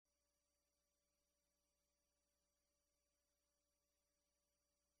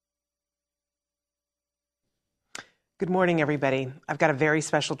Good morning, everybody. I've got a very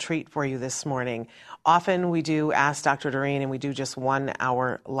special treat for you this morning. Often we do Ask Dr. Doreen, and we do just 1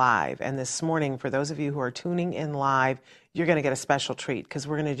 hour live. And this morning, for those of you who are tuning in live, you're going to get a special treat because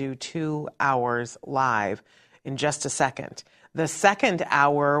we're going to do 2 hours live in just a second. The second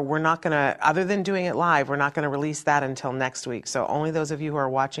hour, we're not going to, other than doing it live, we're not going to release that until next week. So only those of you who are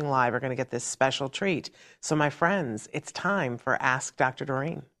watching live are going to get this special treat. So my friends, it's time for Ask Dr.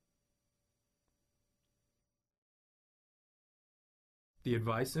 Doreen. The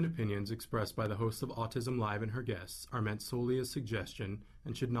advice and opinions expressed by the host of Autism Live and her guests are meant solely as suggestion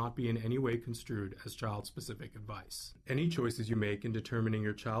and should not be in any way construed as child-specific advice. Any choices you make in determining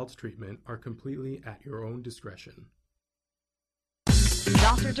your child's treatment are completely at your own discretion.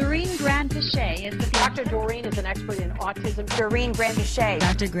 Dr. Doreen Granpeesheh is the Dr. Doreen is an expert in autism. Doreen Granpeesheh.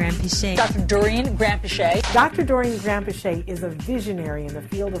 Dr. Granpeesheh. Dr. Doreen Granpeesheh. Dr. Doreen Granpeesheh is a visionary in the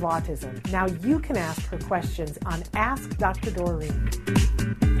field of autism. Now you can ask her questions on Ask Dr. Doreen.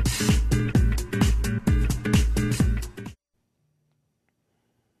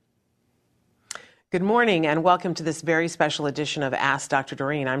 Good morning and welcome to this very special edition of Ask Dr.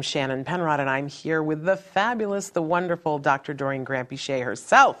 Doreen. I'm Shannon Penrod and I'm here with the fabulous, the wonderful Dr. Doreen Granpeesheh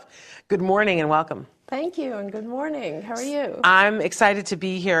herself. Good morning and welcome. Thank you and good morning. How are you? I'm excited to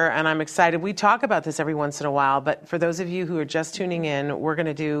be here and I'm excited. We talk about this every once in a while, but for those of you who are just tuning in, we're going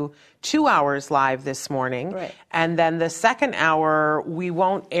to do 2 hours live this morning. Right. And then the second hour, we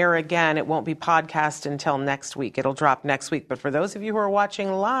won't air again. It won't be podcast until next week. It'll drop next week. But for those of you who are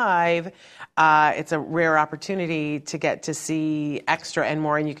watching live, it's a rare opportunity to get to see extra and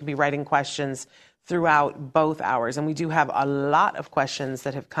more, and you can be writing questions throughout both hours. And we do have a lot of questions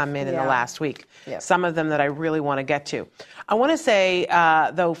that have come in the last week. Yep. Some of them that I really want to get to. I want to say,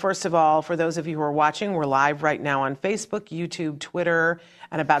 though, first of all, for those of you who are watching, we're live right now on Facebook, YouTube, Twitter,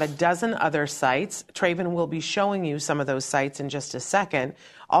 and about a dozen other sites. Traven will be showing you some of those sites in just a second.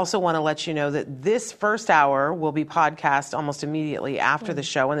 Also want to let you know that this first hour will be podcast almost immediately after the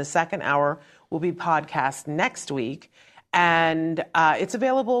show, and the second hour will be podcast next week. And it's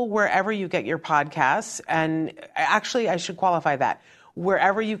available wherever you get your podcasts. And actually, I should qualify that.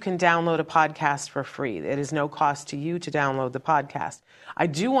 Wherever you can download a podcast for free. It is no cost to you to download the podcast. I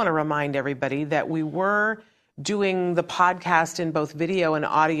do want to remind everybody that we were doing the podcast in both video and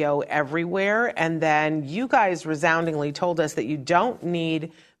audio everywhere. And then you guys resoundingly told us that you don't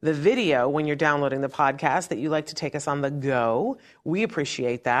need the video when you're downloading the podcast, that you like to take us on the go. We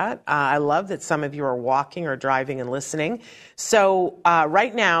appreciate that. I love that some of you are walking or driving and listening. So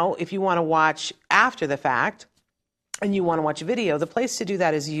right now, if you want to watch after the fact, and you want to watch a video, the place to do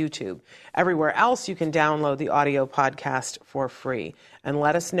that is YouTube. Everywhere else, you can download the audio podcast for free. And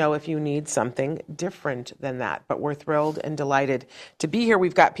let us know if you need something different than that. But we're thrilled and delighted to be here.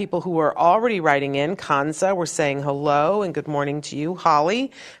 We've got people who are already writing in. Kanza, we're saying hello and good morning to you.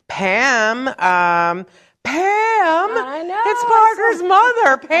 Holly, Pam, I know. It's Parker's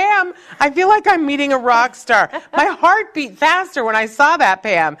mother, Pam. I feel like I'm meeting a rock star. My heart beat faster when I saw that,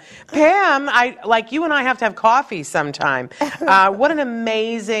 Pam. Pam, like you and I have to have coffee sometime. What an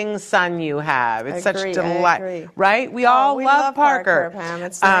amazing son you have. It's such delight, right? We all love Parker. Pam.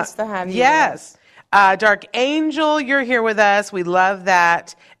 It's nice to have you. Yes. Dark Angel, you're here with us. We love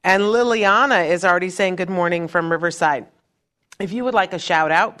that. And Liliana is already saying good morning from Riverside. If you would like a shout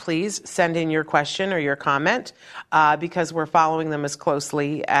out, please send in your question or your comment because we're following them as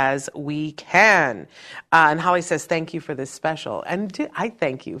closely as we can. And Holly says, thank you for this special. And I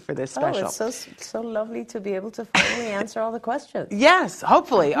thank you for this special. Oh, it's so lovely to be able to finally answer all the questions. Yes,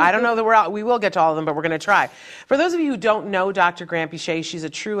 hopefully. I don't know that we will get to all of them, but we're going to try. For those of you who don't know Dr. Granpeesheh, she's a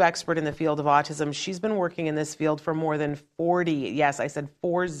true expert in the field of autism. She's been working in this field for more than 40, yes, I said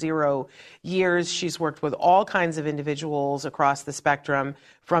 40 years. She's worked with all kinds of individuals across the spectrum,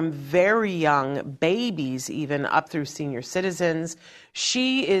 from very young babies even up through senior citizens.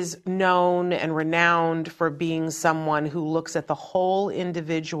 She is known and renowned for being someone who looks at the whole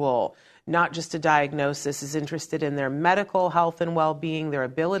individual, not just a diagnosis, is interested in their medical health and well-being, their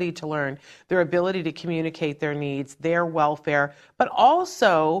ability to learn, their ability to communicate their needs, their welfare, but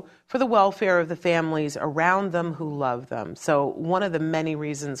also for the welfare of the families around them who love them. So one of the many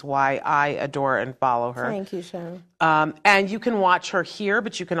reasons why I adore and follow her. Thank you, Sharon. And you can watch her here,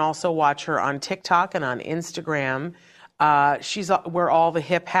 but you can also watch her on TikTok and on Instagram. She's where all the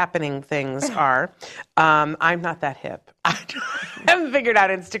hip happening things are. I'm not that hip. I haven't figured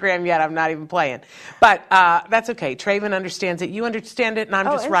out Instagram yet. I'm not even playing. But that's okay. Traven understands it. You understand it, and I'm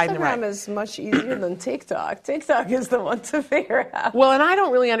just riding the ride. Instagram is much easier than TikTok. TikTok is the one to figure out. Well, and I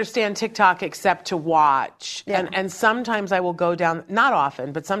don't really understand TikTok except to watch. Yeah. And sometimes I will go down, not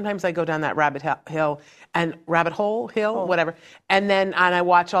often, but sometimes I go down that rabbit hole, whatever. And I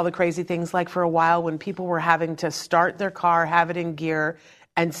watch all the crazy things, like for a while when people were having to start their car, have it in gear,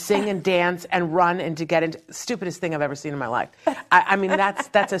 and sing and dance and run and to get into stupidest thing I've ever seen in my life. I mean,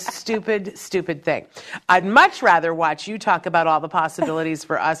 that's a stupid thing. I'd much rather watch you talk about all the possibilities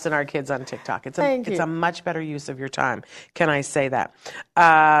for us and our kids on TikTok. It's a much better use of your time. Can I say that?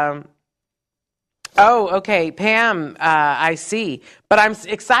 Oh, okay, Pam, I see. But I'm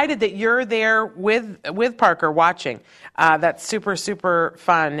excited that you're there with Parker watching. That's super, super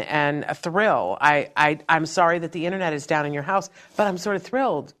fun and a thrill. I'm sorry that the internet is down in your house, but I'm sort of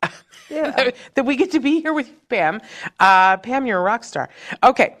thrilled that we get to be here with you, Pam. Pam, you're a rock star.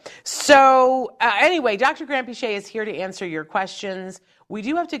 Okay, so anyway, Dr. Granpeesheh is here to answer your questions. We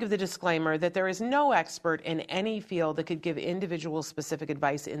do have to give the disclaimer that there is no expert in any field that could give individual specific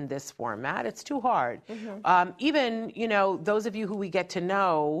advice in this format. It's too hard. Mm-hmm. Even, those of you who we get to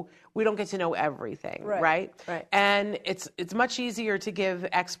know, we don't get to know everything, right? And it's much easier to give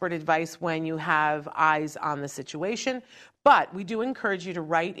expert advice when you have eyes on the situation. But we do encourage you to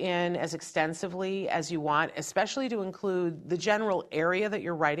write in as extensively as you want, especially to include the general area that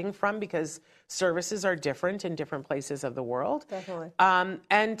you're writing from, because services are different in different places of the world. Definitely.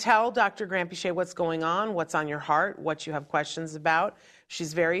 And tell Dr. Granpeesheh what's going on, what's on your heart, what you have questions about.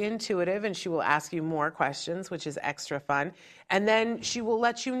 She's very intuitive, and she will ask you more questions, which is extra fun. And then she will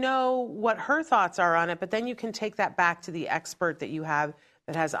let you know what her thoughts are on it, but then you can take that back to the expert that you have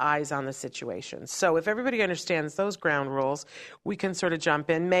that has eyes on the situation. So if everybody understands those ground rules, we can sort of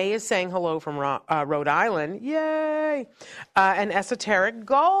jump in. May is saying hello from Rhode Island. Yay! And Esoteric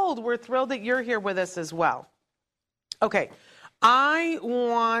Gold, we're thrilled that you're here with us as well. Okay, I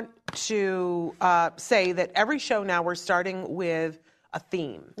want to say that every show now we're starting with a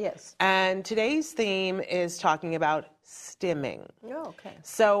theme. Yes. And today's theme is talking about stimming. Oh, okay.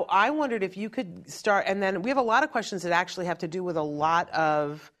 So I wondered if you could start, and then we have a lot of questions that actually have to do with a lot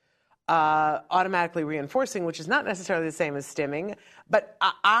of automatically reinforcing, which is not necessarily the same as stimming. But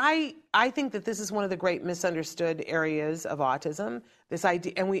I think that this is one of the great misunderstood areas of autism. This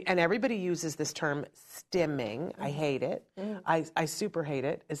idea, and everybody uses this term stimming. I hate it. I super hate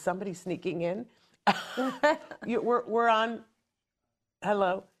it. Is somebody sneaking in? We're on.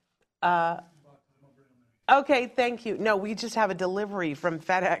 Hello. Okay, thank you. No, we just have a delivery from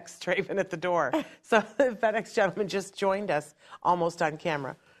FedEx, Traven, at the door. So the FedEx gentleman just joined us almost on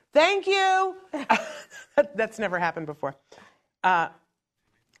camera. Thank you. That's never happened before.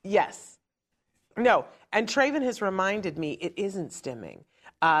 Yes. No, and Traven has reminded me it isn't stimming.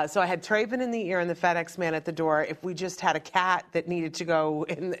 So I had Traven in the ear and the FedEx man at the door. If we just had a cat that needed to go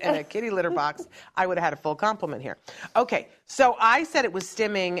in a kitty litter box, I would have had a full complement here. Okay, so I said it was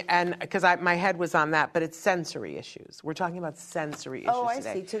stimming, and because my head was on that, but it's sensory issues. We're talking about sensory issues today. Oh, I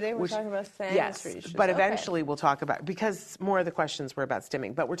see. Today we're talking about sensory issues. But eventually we'll talk about, because more of the questions were about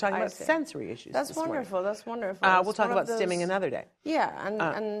stimming, but we're talking about sensory issues. That's wonderful. That's wonderful. We'll talk about stimming another day. Yeah,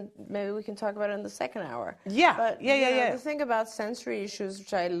 and maybe we can talk about it in the second hour. Yeah, but, yeah. The thing about sensory issues,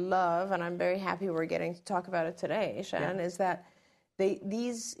 which I love, and I'm very happy we're getting to talk about it today, Shannon, is that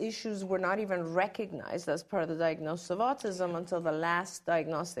these issues were not even recognized as part of the diagnosis of autism until the last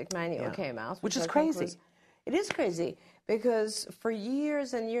diagnostic manual came out. Which is crazy. It is crazy, because for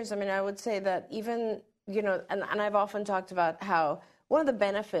years and years, I mean, I would say that even, and I've often talked about how one of the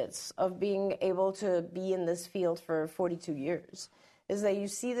benefits of being able to be in this field for 42 years is that you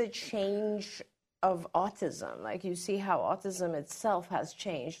see the change of autism. Like, you see how autism itself has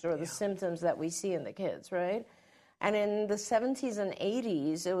changed, or the symptoms that we see in the kids, right? And in the 70s and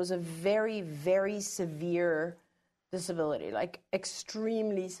 80s, it was a very, very severe disability, like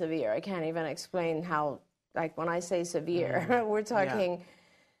extremely severe. I can't even explain how, like when I say severe, we're talking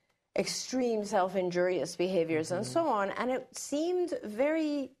extreme self-injurious behaviors and so on. And it seemed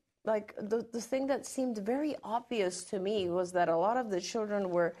very, like the thing that seemed very obvious to me was that a lot of the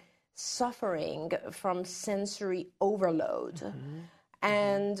children were suffering from sensory overload.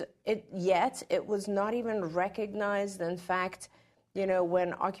 And yet it was not even recognized. In fact,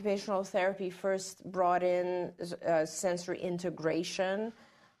 when occupational therapy first brought in sensory integration,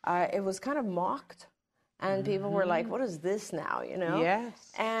 it was kind of mocked. And people were like, what is this now,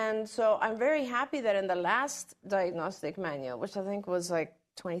 Yes. And so I'm very happy that in the last diagnostic manual, which I think was like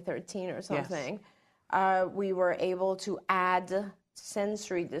 2013 or something, we were able to add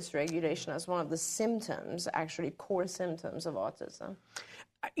sensory dysregulation as one of the symptoms, actually core symptoms of autism?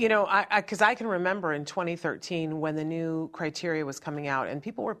 You know, because I can remember in 2013 when the new criteria was coming out and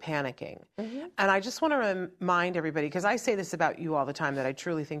people were panicking. And I just want to remind everybody, because I say this about you all the time, that I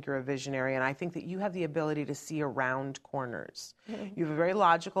truly think you're a visionary, and I think that you have the ability to see around corners. You have a very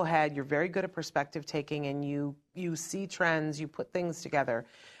logical head, you're very good at perspective taking, and you see trends, you put things together.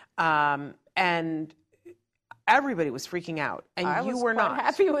 And everybody was freaking out, and you were not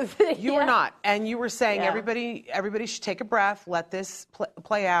happy with it. You were not, and you were saying everybody should take a breath, let this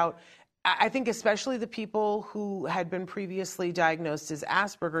play out. I think especially the people who had been previously diagnosed as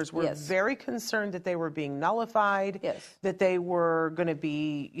Asperger's were very concerned that they were being nullified, that they were going to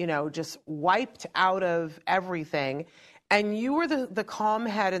be, just wiped out of everything. And you were the calm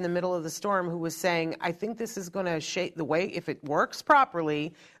head in the middle of the storm who was saying, I think this is going to shake the way, if it works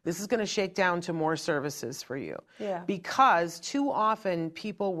properly, this is going to shake down to more services for you. Yeah. Because too often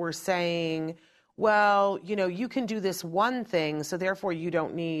people were saying, well, you can do this one thing, so therefore you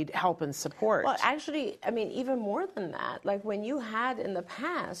don't need help and support. Well, actually, I mean, even more than that, like when you had in the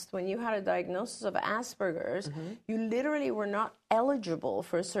past, when you had a diagnosis of Asperger's, you literally were not eligible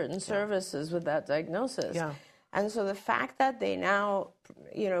for certain services with that diagnosis. Yeah. And so the fact that they now,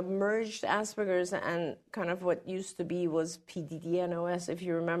 merged Asperger's and kind of what used to be was PDD-NOS, if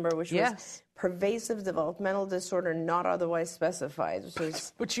you remember, which was pervasive developmental disorder not otherwise specified.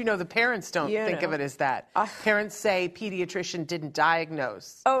 Which the parents don't think of it as that. Parents say pediatrician didn't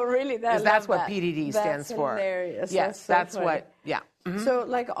diagnose. Oh, really? That's what PDD stands for. Hilarious. Yes, that's what, So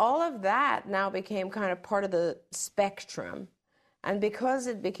like all of that now became kind of part of the spectrum. And because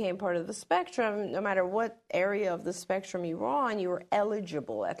it became part of the spectrum, no matter what area of the spectrum you were on, you were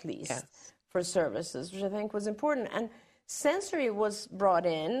eligible at least for services, which I think was important. And sensory was brought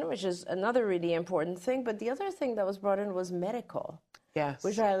in, which is another really important thing. But the other thing that was brought in was medical. Yes.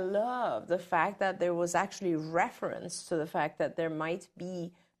 Which I love, the fact that there was actually reference to the fact that there might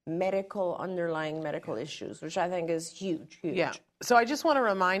be underlying medical issues, which I think is huge. Yeah. So I just want to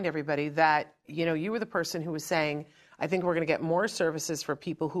remind everybody that, you were the person who was saying, I think we're going to get more services for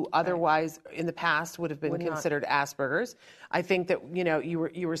people who otherwise in the past would have been considered Asperger's. I think that,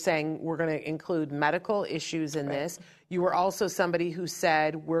 you were saying we're going to include medical issues in this. You were also somebody who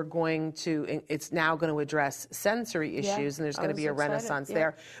said it's now going to address sensory issues, and there's going to be a renaissance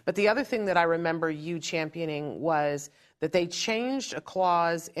there. But the other thing that I remember you championing was that they changed a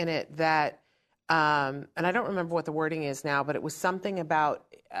clause in it that, and I don't remember what the wording is now, but it was something about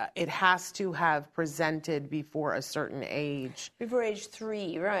it has to have presented before a certain age. Before age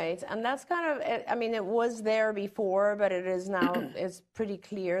 3, right. And that's kind of, it was there before, but it is now, it's pretty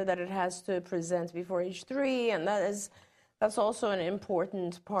clear that it has to present before age 3, and that's also an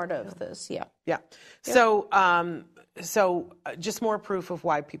important part of this, Yeah. So, just more proof of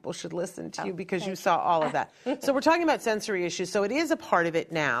why people should listen to you, because you saw all of that. So we're talking about sensory issues. So it is a part of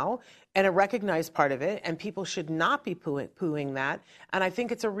it now, and a recognized part of it, and people should not be pooing that. And I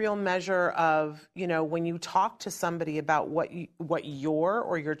think it's a real measure of, when you talk to somebody about what your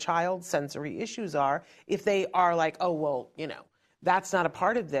or your child's sensory issues are, if they are like, oh, well, that's not a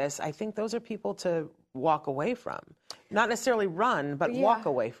part of this, I think those are people to walk away from. Not necessarily run, but walk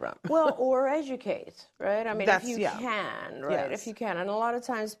away from. Well, or educate, right? I mean, if you can, right? Yes. If you can. And a lot of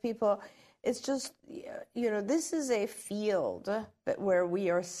times people, it's just, this is a field where we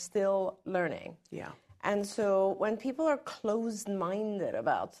are still learning. Yeah. And so when people are closed-minded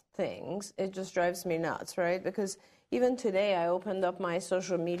about things, it just drives me nuts, right? Because even today, I opened up my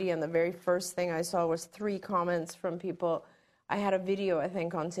social media, and the very first thing I saw was 3 comments from people. I had a video, I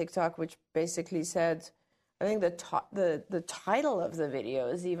think, on TikTok, which basically said, I think the title of the video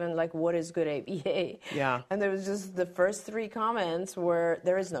is even like, what is good ABA? Yeah. And there was just the first 3 comments were,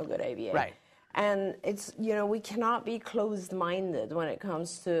 there is no good ABA. Right. And it's, we cannot be closed-minded when it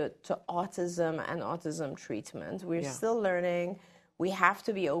comes to autism and autism treatment. We're still learning. We have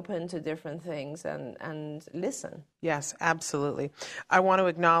to be open to different things and listen. Yes, absolutely. I want to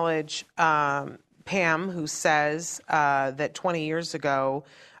acknowledge Pam, who says that 20 years ago,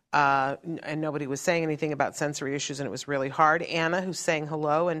 and nobody was saying anything about sensory issues, and it was really hard. Anna, who's saying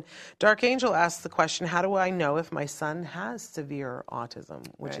hello, and Dark Angel asked the question, how do I know if my son has severe autism,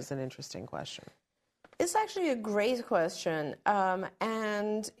 which is an interesting question. It's actually a great question,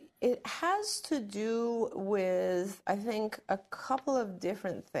 and it has to do with, I think, a couple of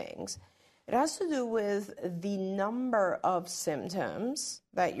different things. It has to do with the number of symptoms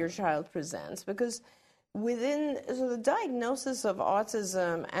that your child presents, because the diagnosis of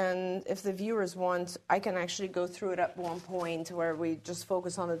autism, and if the viewers want, I can actually go through it at one point where we just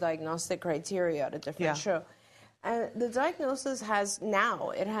focus on the diagnostic criteria at a different show. And the diagnosis has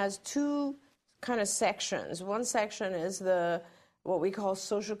two kind of sections. One section is what we call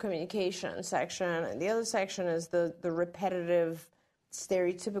social communication section, and the other section is the repetitive,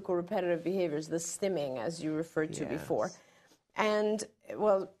 stereotypical repetitive behaviors, the stimming, as you referred to before. And,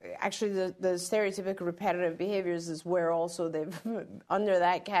 well, actually, the stereotypical repetitive behaviors is where also under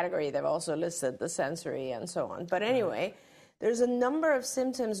that category, they've also listed the sensory and so on. But anyway, there's a number of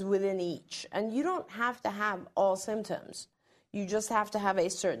symptoms within each, and you don't have to have all symptoms. You just have to have a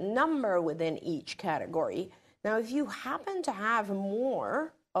certain number within each category. Now, if you happen to have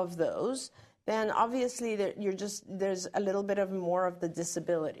more of those, then obviously there's a little bit of more of the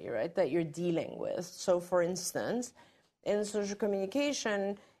disability, right, that you're dealing with. So, for instance, in social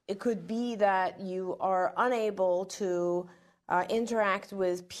communication, it could be that you are unable to interact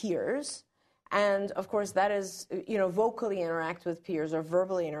with peers. And, of course, that is, vocally interact with peers or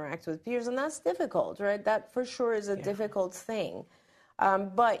verbally interact with peers, and that's difficult, right? That for sure is a difficult thing.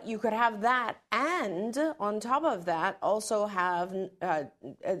 But you could have that, and on top of that, also have a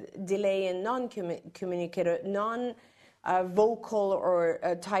delay in non-communicative, non-vocal or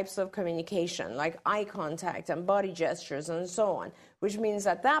types of communication, like eye contact and body gestures and so on, which means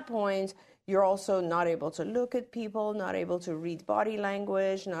at that point, you're also not able to look at people, not able to read body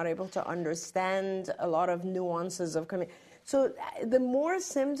language, not able to understand a lot of nuances of communication. So the more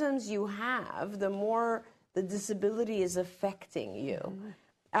symptoms you have, the more the disability is affecting you.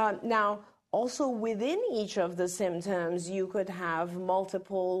 Now, also within each of the symptoms, you could have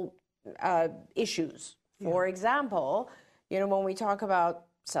multiple issues. For example, when we talk about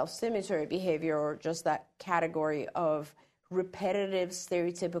self-stimulatory behavior or just that category of repetitive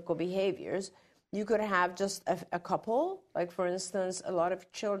stereotypical behaviors, you could have just a couple. Like, for instance, a lot of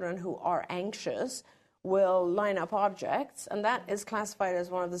children who are anxious will line up objects, and that is classified as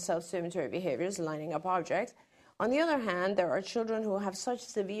one of the self-stimulatory behaviors, lining up objects. On the other hand, there are children who have such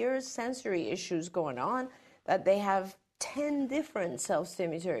severe sensory issues going on that they have 10 different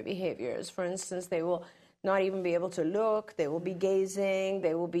self-stimulatory behaviors. For instance, they will not even be able to look, they will be gazing,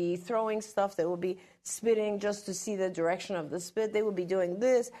 they will be throwing stuff, they will be spitting just to see the direction of the spit, they will be doing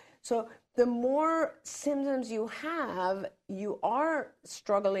this. So the more symptoms you have, you are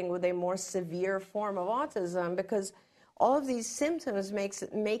struggling with a more severe form of autism, because all of these symptoms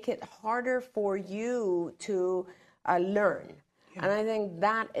make it harder for you to learn. Yeah. And I think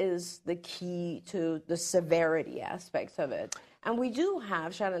that is the key to the severity aspects of it. And we do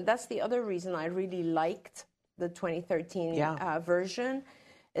have, Shannon, that's the other reason I really liked the 2013 version,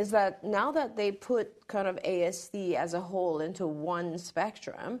 is that now that they put kind of ASD as a whole into one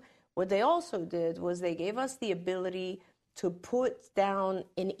spectrum, what they also did was they gave us the ability to put down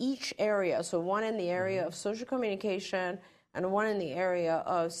in each area, so one in the area of social communication and one in the area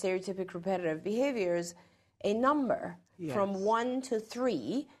of stereotypic repetitive behaviors, a number from 1 to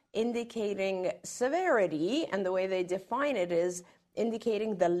 3, indicating severity, and the way they define it is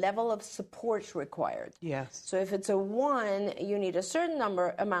indicating the level of support required. Yes. So if it's a 1, you need a certain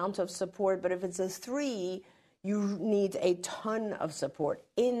amount of support, but if it's a 3, you need a ton of support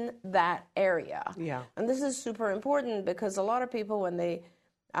in that area. Yeah. And this is super important because a lot of people, when they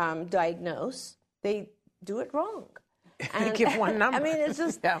diagnose, they do it wrong. And give one number. I mean, it's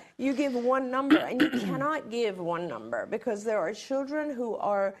just, you give one number, and you cannot give one number, because there are children who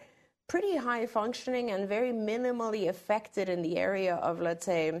are pretty high functioning and very minimally affected in the area of, let's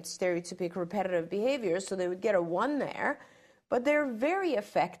say, stereotypic repetitive behaviors, so they would get a 1 there, but they're very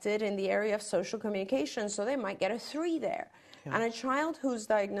affected in the area of social communication, so they might get a 3 there. Yeah. And a child whose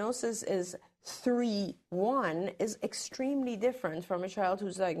diagnosis is 3-1 is extremely different from a child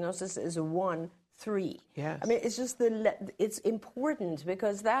whose diagnosis is 1-3. Yes. I mean, it's just it's important,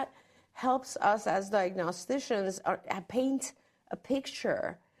 because that helps us as diagnosticians paint a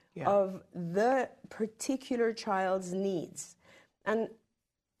picture of the particular child's needs. And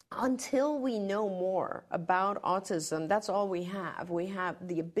until we know more about autism, that's all we have. We have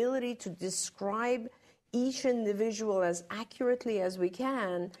the ability to describe each individual as accurately as we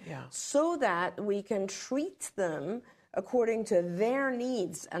can, so that we can treat them according to their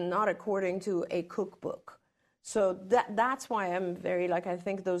needs and not according to a cookbook. So that's why I'm I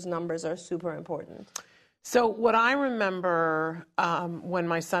think those numbers are super important. So what I remember when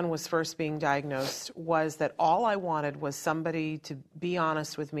my son was first being diagnosed was that all I wanted was somebody to be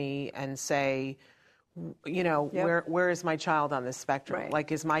honest with me and say, where is my child on this spectrum? Right.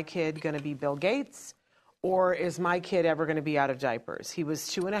 Like, is my kid going to be Bill Gates, or is my kid ever going to be out of diapers? He was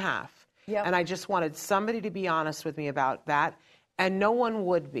 2.5. Yep. And I just wanted somebody to be honest with me about that, and no one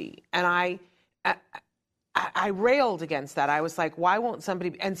would be. And I I railed against that. I was like, why won't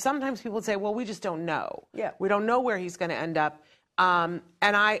somebody? And sometimes people would say, well, we just don't know. Yeah. We don't know where he's going to end up. And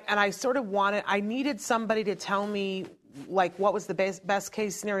I sort of I needed somebody to tell me, like, what was the best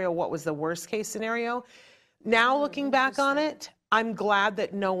case scenario, what was the worst case scenario. Now, looking back on it, I'm glad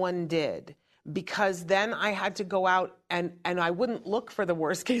that no one did, because then I had to go out and I wouldn't look for the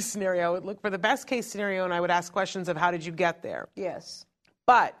worst case scenario. I would look for the best case scenario, and I would ask questions of how did you get there? Yes.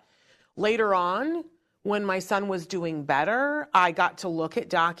 But later on, when my son was doing better, I got to look at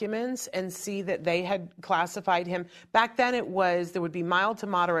documents and see that they had classified him. Back then there would be mild to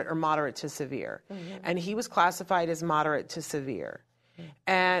moderate or moderate to severe. And he was classified as moderate to severe.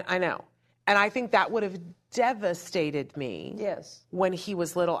 And I know. And I think that would have devastated me when he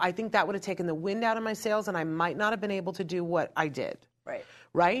was little. I think that would have taken the wind out of my sails, and I might not have been able to do what I did.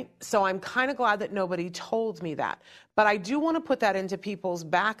 Right? So I'm kind of glad that nobody told me that. But I do want to put that into people's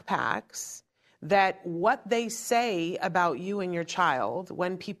backpacks, that what they say about you and your child,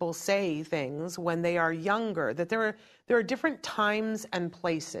 when people say things when they are younger, that there are different times and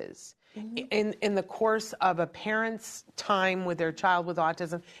places in the course of a parent's time with their child with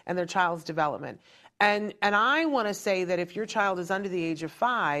autism and their child's development. And I want to say that if your child is under the age of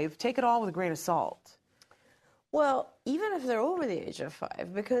 5, take it all with a grain of salt. Well, even if they're over the age of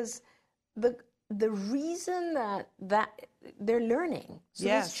 5, because the reason that they're learning, so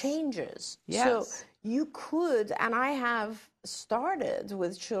this changes. So you could, and I have started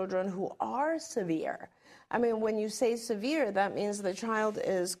with children who are severe. I mean, when you say severe, that means the child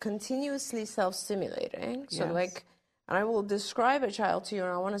is continuously self-stimulating. So like, and I will describe a child to you,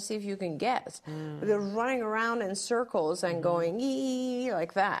 and I want to see if you can guess. They're running around in circles and going ee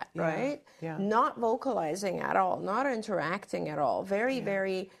like that, right? Not vocalizing at all, not interacting at all. Very,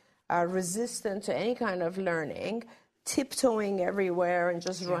 very resistant to any kind of learning, tiptoeing everywhere and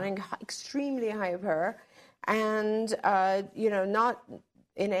just running extremely hyper, and not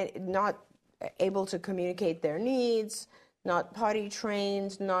able to communicate their needs, not potty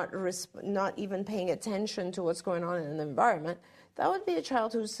trained, not even paying attention to what's going on in the environment. That would be a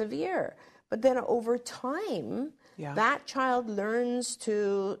child who's severe. But then over time, that child learns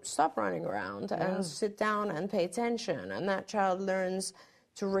to stop running around and sit down and pay attention. And that child learns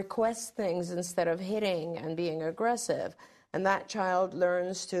to request things instead of hitting and being aggressive. And that child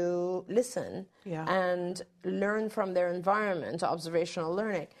learns to listen and learn from their environment, observational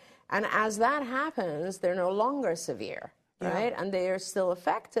learning. And as that happens, they're no longer severe, right? And they are still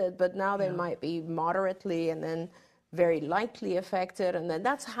affected, but now they might be moderately and then very lightly affected. And then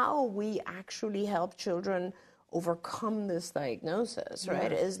that's how we actually help children overcome this diagnosis,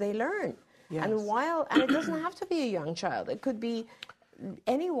 right? Is they learn. And it doesn't have to be a young child. It could be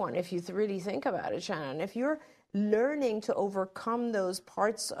anyone, if you really think about it, Shannon. If you're learning to overcome those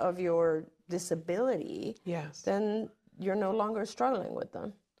parts of your disability, then you're no longer struggling with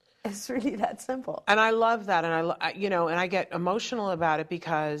them. It's really that simple. And I love that, and I get emotional about it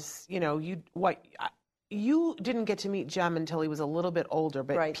because you didn't get to meet Jem until he was a little bit older,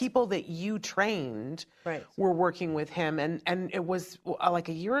 but people that you trained were working with him, and it was like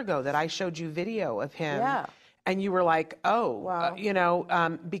a year ago that I showed you video of him. And you were like, oh,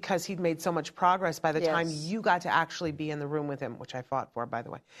 wow. Because he'd made so much progress by the time you got to actually be in the room with him, which I fought for, by the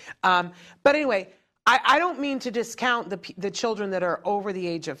way. But anyway, I don't mean to discount the children that are over the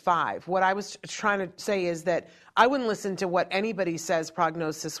age of 5. What I was trying to say is that I wouldn't listen to what anybody says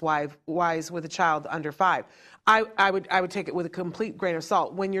prognosis-wise with a child under 5. I would take it with a complete grain of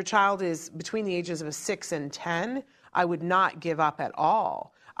salt. When your child is between the ages of 6 and 10, I would not give up at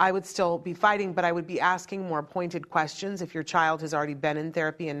all. I would still be fighting, but I would be asking more pointed questions if your child has already been in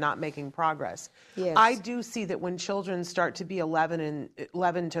therapy and not making progress. I do see that when children start to be 11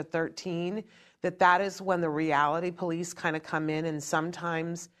 to 13, that is when the reality police kind of come in, and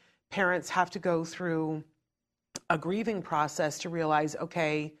sometimes parents have to go through a grieving process to realize,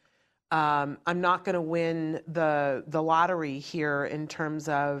 okay, I'm not going to win the lottery here in terms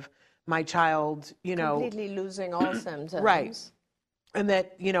of my child, completely losing all symptoms. Right. And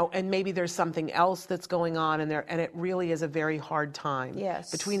that, and maybe there's something else that's going on in there, and it really is a very hard time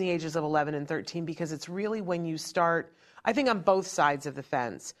between the ages of 11 and 13, because it's really when you start, I think on both sides of the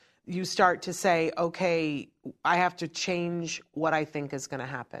fence, you start to say, okay, I have to change what I think is going to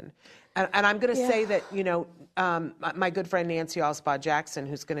happen. And I'm going to say that, my good friend Nancy Alspaugh-Jackson,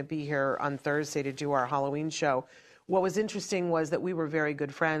 who's going to be here on Thursday to do our Halloween show, what was interesting was that we were very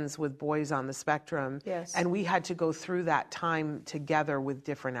good friends with boys on the spectrum. And we had to go through that time together with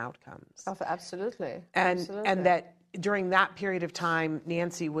different outcomes. Oh, absolutely. And that during that period of time,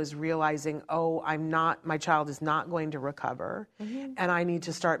 Nancy was realizing, my child is not going to recover, and I need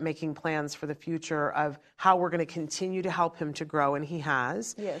to start making plans for the future of how we're going to continue to help him to grow, and he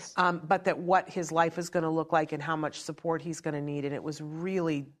has. Yes. But that what his life is going to look like and how much support he's going to need, and it was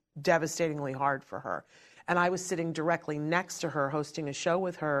really devastatingly hard for her. And I was sitting directly next to her, hosting a show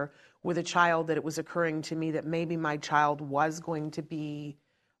with her, with a child that it was occurring to me that maybe my child was going to be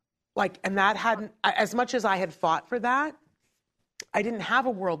and that hadn't, as much as I had fought for that, I didn't have a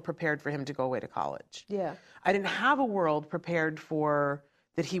world prepared for him to go away to college. Yeah. I didn't have a world prepared for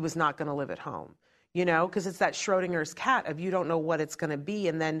that he was not going to live at home, because it's that Schrodinger's cat of you don't know what it's going to be,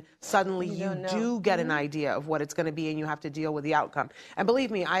 and then suddenly you do get an idea of what it's going to be, and you have to deal with the outcome. And believe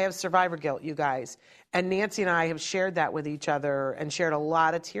me, I have survivor guilt, you guys. And Nancy and I have shared that with each other and shared a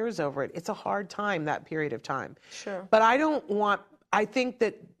lot of tears over it. It's a hard time, that period of time. Sure. But I think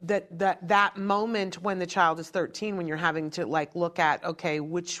that moment when the child is 13, when you're having to look at, okay,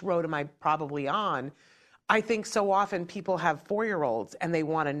 which road am I probably on? I think so often people have 4-year-olds and they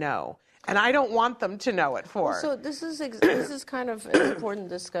want to know. And I don't want them to know at 4. So this is kind of an important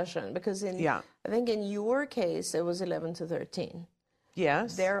discussion because I think in your case, it was 11 to 13.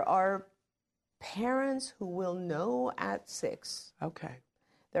 Yes. There are parents who will know at 6. Okay.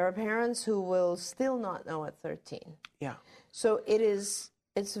 There are parents who will still not know at 13. Yeah. So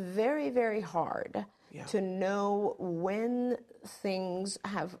it's very, very hard to know when things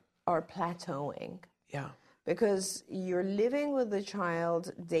are plateauing. Yeah. Because you're living with the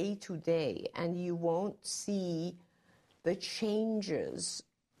child day to day and you won't see the changes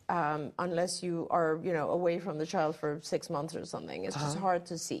unless you are, away from the child for 6 months or something. It's just hard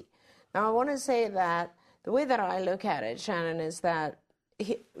to see. Now, I want to say that the way that I look at it, Shannon, is that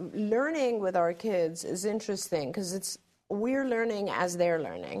learning with our kids is interesting because we're learning as they're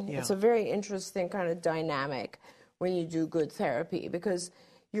learning. Yeah. It's a very interesting kind of dynamic when you do good therapy because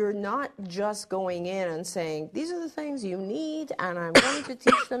you're not just going in and saying, these are the things you need and I'm going to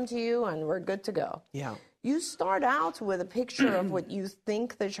teach them to you and we're good to go. Yeah. You start out with a picture of what you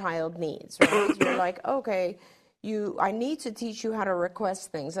think the child needs, right? You're like, okay, I need to teach you how to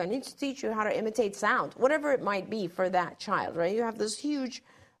request things. I need to teach you how to imitate sound, whatever it might be for that child, right? You have this huge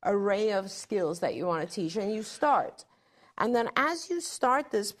array of skills that you want to teach, and you start. And then as you start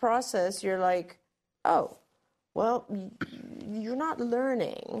this process, you're like, oh, well, you're not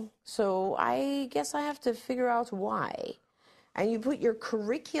learning, so I guess I have to figure out why. And you put your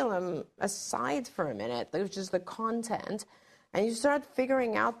curriculum aside for a minute, which is the content, and you start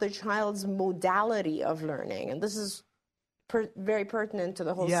figuring out the child's modality of learning. And this is very pertinent to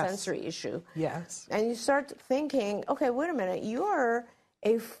the whole sensory issue. Yes. And you start thinking, okay, wait a minute, you're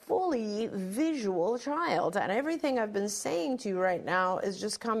a fully visual child. And everything I've been saying to you right now is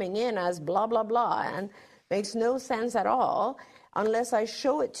just coming in as blah, blah, blah, and makes no sense at all unless I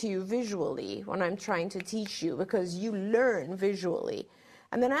show it to you visually when I'm trying to teach you, because you learn visually.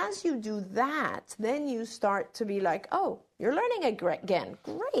 And then as you do that, then you start to be like, oh, you're learning again.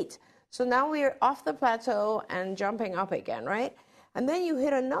 Great. So now we're off the plateau and jumping up again, right? And then you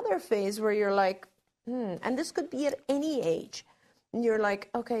hit another phase where you're like, and this could be at any age. And you're like,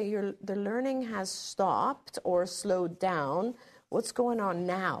 okay, the learning has stopped or slowed down. What's going on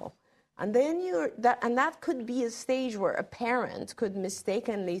now? And then that could be a stage where a parent could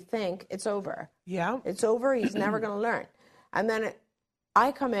mistakenly think it's over. Yeah. It's over. He's never going to learn. And then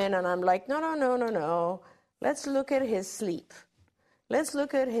I come in and I'm like, no. Let's look at his sleep. Let's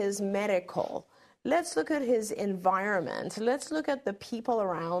look at his medical. Let's look at his environment. Let's look at the people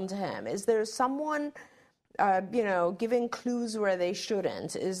around him. Is there someone, giving clues where they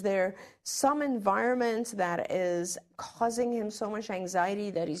shouldn't? Is there some environment that is causing him so much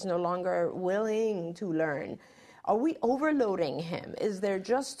anxiety that he's no longer willing to learn? Are we overloading him? Is there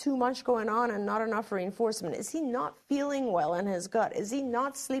just too much going on and not enough reinforcement? Is he not feeling well in his gut? Is he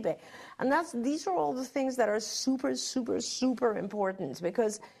not sleeping? And these are all the things that are super, super, super important,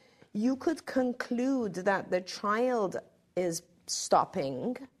 because you could conclude that the child is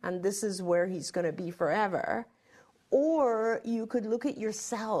stopping and this is where he's going to be forever. Or you could look at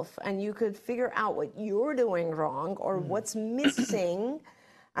yourself and you could figure out what you're doing wrong or what's missing.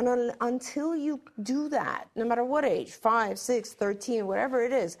 And until you do that, no matter what age, 5, 6, 13, whatever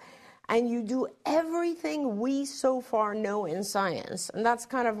it is, and you do everything we so far know in science, and that's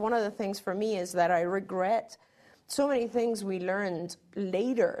kind of one of the things for me is that I regret so many things we learned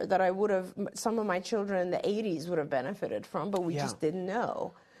later that some of my children in the 80s would have benefited from, but we just didn't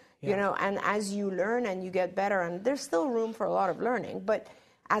know. Yeah. And as you learn and you get better, and there's still room for a lot of learning, but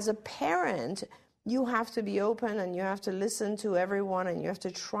as a parent, you have to be open and you have to listen to everyone and you have to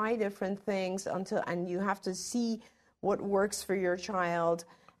try different things and you have to see what works for your child.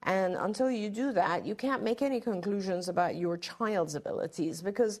 And until you do that, you can't make any conclusions about your child's abilities,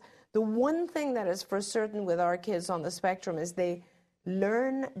 because the one thing that is for certain with our kids on the spectrum is they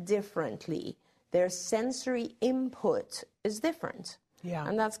learn differently. Their sensory input is different. Yeah.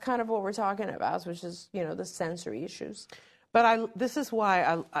 And that's kind of what we're talking about, which is, the sensory issues. But this is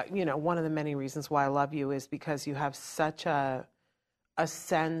why one of the many reasons why I love you is because you have such a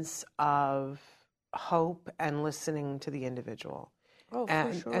sense of hope and listening to the individual. Oh,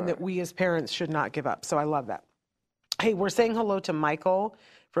 and, for sure. And that we as parents should not give up. So I love that. Hey, we're saying hello to Michael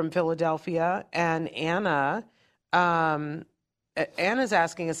from Philadelphia, and Anna. Anna's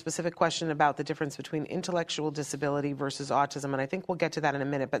asking a specific question about the difference between intellectual disability versus autism, and I think we'll get to that in a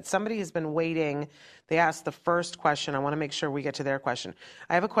minute. But somebody has been waiting. They asked the first question. I want to make sure we get to their question.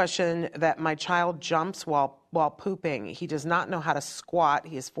 I have a question that my child jumps while pooping. He does not know how to squat.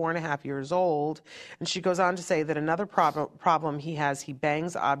 He is 4.5 years old. And she goes on to say that another problem he has, he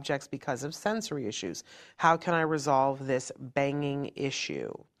bangs objects because of sensory issues. How can I resolve this banging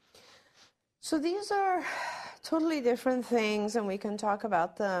issue? So these are totally different things, and we can talk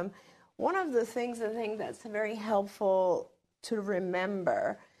about them. One of the things I think that's very helpful to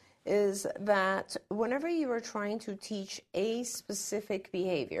remember is that whenever you are trying to teach a specific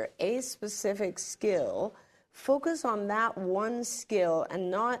behavior, a specific skill, focus on that one skill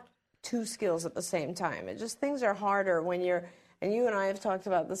and not two skills at the same time. Things are harder when and you and I have talked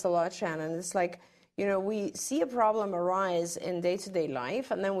about this a lot, Shannon. It's like, we see a problem arise in day-to-day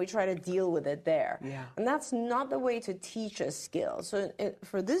life, and then we try to deal with it there. Yeah. And that's not the way to teach a skill. So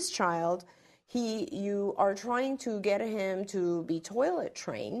for this child, you are trying to get him to be toilet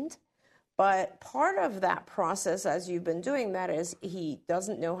trained, but part of that process, as you've been doing that, is he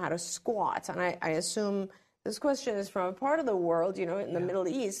doesn't know how to squat. And I assume this question is from a part of the world, in the Middle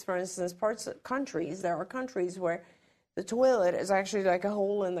East, for instance, there are countries where the toilet is actually like a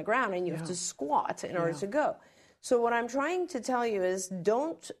hole in the ground, and you have to squat in order to go. So what I'm trying to tell you is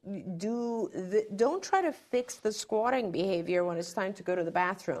don't try to fix the squatting behavior when it's time to go to the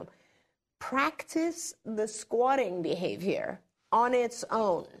bathroom. Practice the squatting behavior on its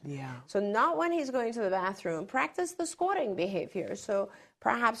own. Yeah. So not when he's going to the bathroom. Practice the squatting behavior. So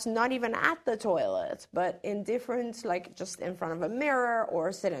perhaps not even at the toilet, but in different, like just in front of a mirror,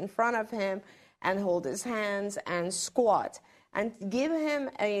 or sit in front of him and hold his hands and squat, and give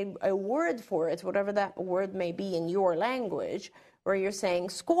him a word for it, whatever that word may be in your language, where you're saying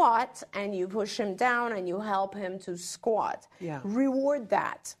squat, and you push him down and you help him to squat. Yeah. Reward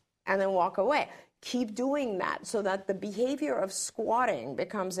that, and then walk away. Keep doing that so that the behavior of squatting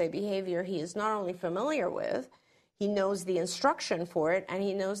becomes a behavior he is not only familiar with, he knows the instruction for it, and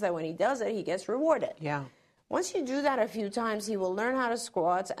he knows that when he does it, he gets rewarded. Yeah. Once you do that a few times, he will learn how to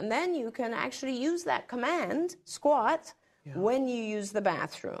squat, and then you can actually use that command, squat, when you use the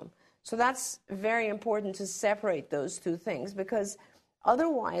bathroom. So that's very important to separate those two things, because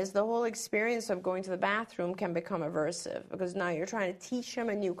otherwise the whole experience of going to the bathroom can become aversive, because now you're trying to teach him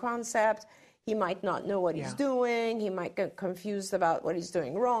a new concept. He might not know what he's doing. He might get confused about what he's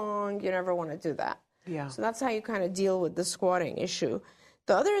doing wrong. You never want to do that. Yeah. So that's how you kind of deal with the squatting issue.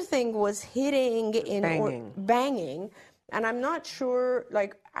 The other thing was hitting banging, and I'm not sure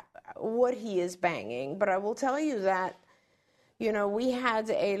what he is banging, but I will tell you that, we had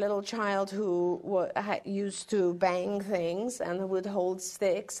a little child who used to bang things and would hold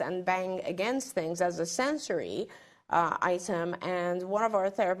sticks and bang against things as a sensory item, and one of our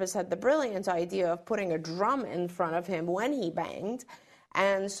therapists had the brilliant idea of putting a drum in front of him when he banged,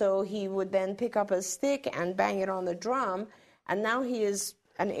 and so he would then pick up a stick and bang it on the drum. And now he is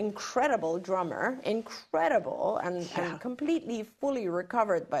an incredible drummer, and completely, fully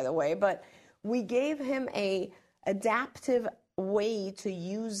recovered, by the way. But we gave him a adaptive way to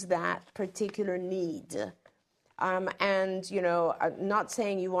use that particular need. Not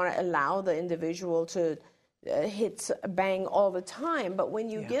saying you want to allow the individual to bang all the time, but when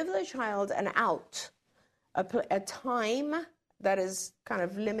you give the child an out, a time that is kind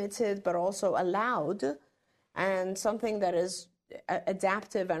of limited but also allowed, and something that is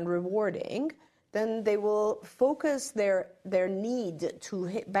adaptive and rewarding, then they will focus their need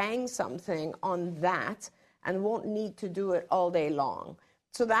to bang something on that, and won't need to do it all day long.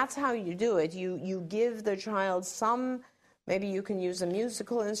 So that's how you do it. You give the child maybe you can use a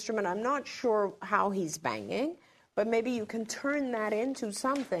musical instrument. I'm not sure how he's banging, but maybe you can turn that into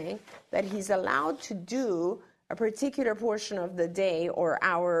something that he's allowed to do a particular portion of the day or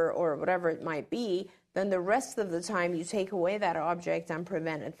hour or whatever it might be. Then the rest of the time you take away that object and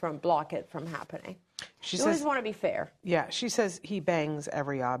block it from happening. You always want to be fair. Yeah, she says he bangs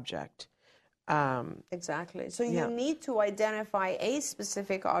every object. Exactly. So Yeah. you need to identify a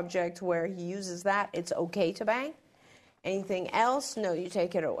specific object where he uses that. It's okay to bang. Anything else, no, you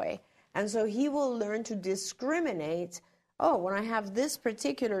take it away. And so he will learn to discriminate, oh, when I have this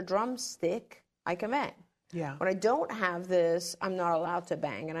particular drumstick, I can bang. Yeah. When I don't have this, I'm not allowed to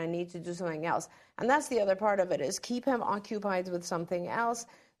bang, and I need to do something else. And that's the other part of it, is keep him occupied with something else.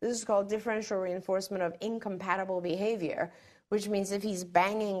 This is called differential reinforcement of incompatible behavior, which means if he's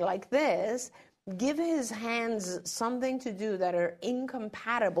banging like this, give his hands something to do that are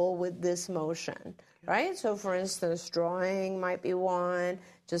incompatible with this motion, right? So, for instance, drawing might be one,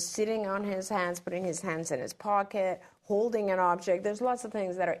 just sitting on his hands, putting his hands in his pocket, holding an object. There's lots of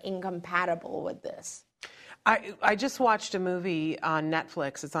things that are incompatible with this. I just watched a movie on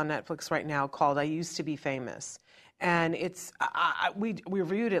Netflix. It's on Netflix right now called I Used to Be Famous. And it's we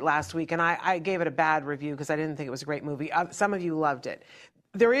reviewed it last week, and I gave it a bad review because I didn't think it was a great movie. Some of you loved it.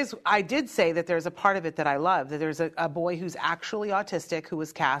 I did say that there's a part of it that I love, that there's a boy who's actually autistic who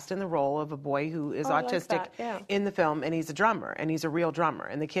was cast in the role of a boy who is autistic in the film, and he's a drummer, and he's a real drummer.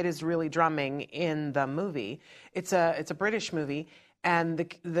 And the kid is really drumming in the movie. It's a British movie, and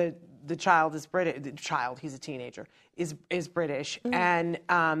the child is British. The child, he's a teenager, is British. Mm-hmm.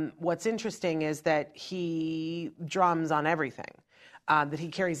 And what's interesting is that he drums on everything. That he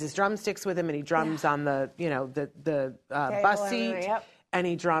carries his drumsticks with him, and he drums on the bus seat. Yep. And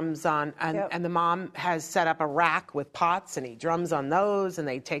he drums on, and the mom has set up a rack with pots, and he drums on those, and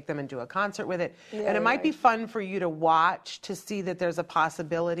they take them into a concert with it. Yeah, and it might be fun for you to watch to see that there's a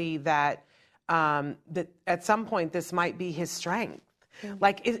possibility that that at some point this might be his strength. Mm-hmm.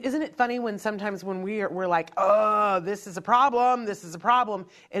 Like, isn't it funny when sometimes when we're like, oh, this is a problem,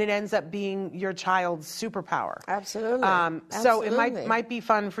 and it ends up being your child's superpower. Absolutely. So it might be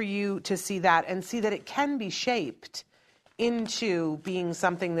fun for you to see that and see that it can be shaped into being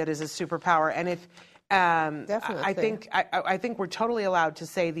something that is a superpower. And if definitely, I think we're totally allowed to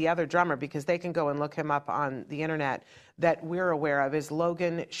say the other drummer, because they can go and look him up on the internet, that we're aware of is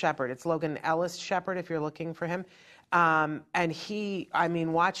Logan Shepard. It's Logan Ellis Shepard if you're looking for him. And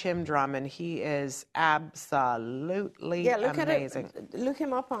watch him drum, and he is absolutely amazing. Look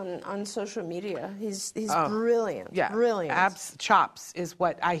him up on social media. He's brilliant. Yeah, brilliant. Chops is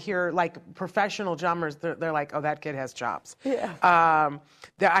what I hear. Like professional drummers, they're like, oh, that kid has chops. Yeah.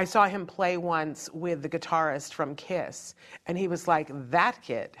 I saw him play once with the guitarist from Kiss, and he was like, that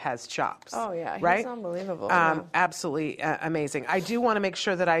kid has chops. Oh yeah, right? He's unbelievable. Absolutely amazing. I do want to make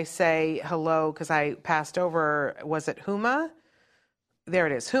sure that I say hello because I passed over. Was it Huma? There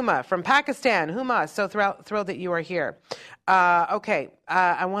it is. Huma from Pakistan. Huma, so thrilled that you are here. Okay,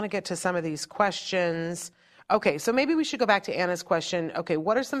 I want to get to some of these questions. Okay, so maybe we should go back to Anna's question. Okay,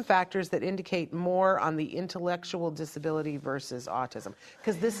 what are some factors that indicate more on the intellectual disability versus autism?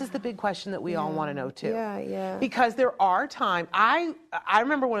 Because this is the big question that we all want to know too. Yeah. Because there are times, I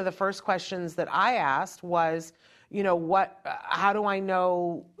remember one of the first questions that I asked was, how do I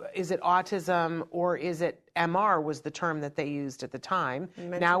know, is it autism or is it MR was the term that they used at the time.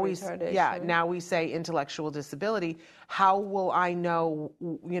 Now we say intellectual disability. How will I know,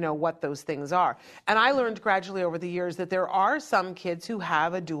 what those things are? And I learned gradually over the years that there are some kids who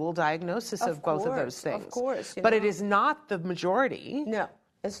have a dual diagnosis of both of those things. Of course. But it is not the majority. No,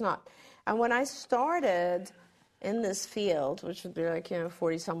 it's not. And when I started in this field, which would be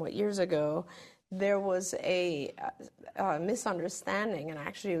 40-somewhat years ago, there was a misunderstanding, and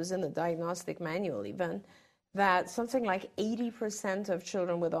actually it was in the diagnostic manual even, that something like 80% of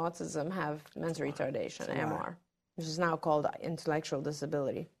children with autism have mental retardation, MR, which is now called intellectual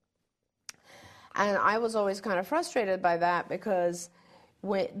disability. And I was always kind of frustrated by that because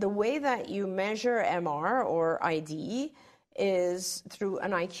the way that you measure MR or ID is through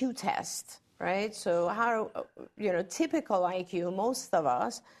an IQ test, right? So typical IQ, most of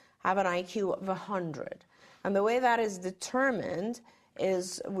us have an IQ of 100. And the way that is determined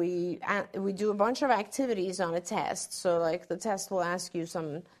is we do a bunch of activities on a test. So like the test will ask you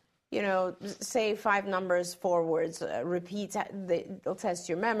some, say 5 numbers forwards, repeat, they'll test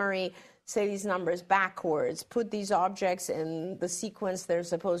your memory, say these numbers backwards, put these objects in the sequence they're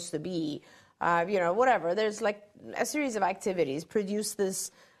supposed to be, whatever. There's like a series of activities, produce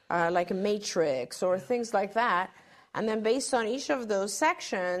this like a matrix or things like that. And then based on each of those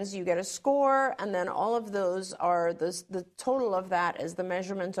sections, you get a score, and then all of those are, the total of that is the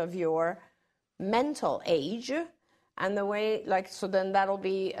measurement of your mental age. And so then that'll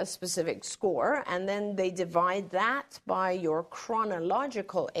be a specific score. And then they divide that by your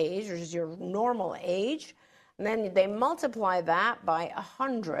chronological age, which is your normal age. And then they multiply that by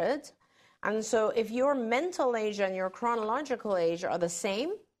 100. And so if your mental age and your chronological age are the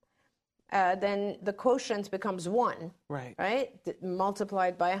same, then the quotient becomes 1. Right. Right?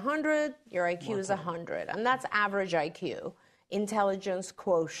 Multiplied by 100, your IQ is 100. And that's average IQ, intelligence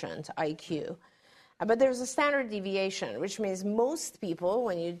quotient IQ. But there's a standard deviation, which means most people,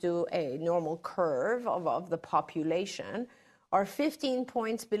 when you do a normal curve of the population, are 15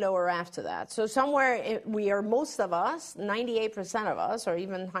 points below or after that. So somewhere most of us, 98% of us, or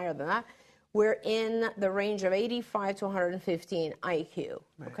even higher than that, we're in the range of 85 to 115 IQ.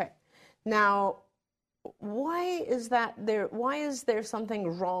 Right. Okay. Now, why is there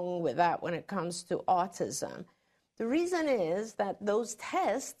something wrong with that when it comes to autism? The reason is that those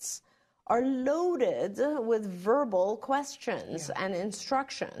tests are loaded with verbal questions and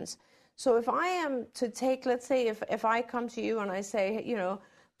instructions. So if I am to take, let's say, if I come to you and I say,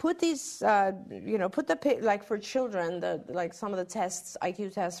 put these, like for children, like some of the tests,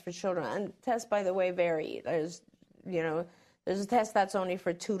 IQ tests for children, and tests, by the way, vary. There's a test that's only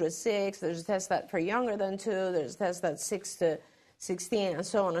for 2 to 6. There's a test that's for younger than 2. There's a test that's 6 to 16, and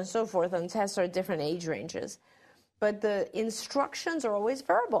so on and so forth. And tests are at different age ranges. But the instructions are always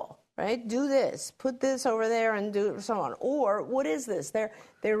verbal. Right? Do this, put this over there, and do so on. Or what is this?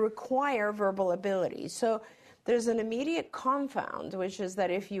 They require verbal ability. So there's an immediate confound, which is that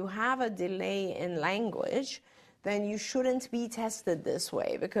if you have a delay in language, then you shouldn't be tested this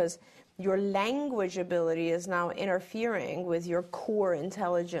way, because your language ability is now interfering with your core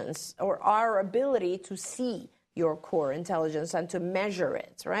intelligence, or our ability to see your core intelligence and to measure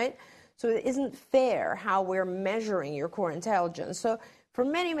it, right? So it isn't fair how we're measuring your core intelligence. So for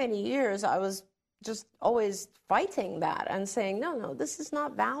many, many years, I was just always fighting that and saying, no, this is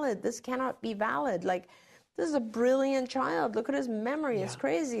not valid. This cannot be valid. Like, this is a brilliant child. Look at his memory. It's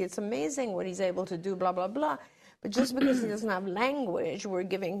crazy. It's amazing what he's able to do, blah, blah, blah. But just because he doesn't have language, we're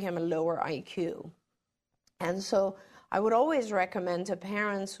giving him a lower IQ. And so I would always recommend to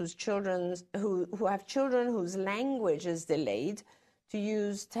parents who have children whose language is delayed to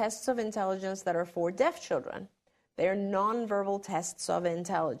use tests of intelligence that are for deaf children. They're nonverbal tests of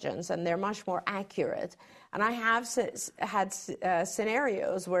intelligence, and they're much more accurate. And I have had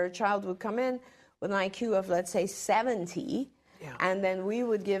scenarios where a child would come in with an IQ of, let's say, 70, and then we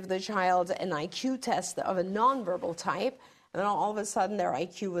would give the child an IQ test of a nonverbal type, and then all of a sudden their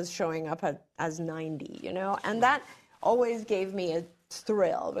IQ was showing up as 90, And that always gave me a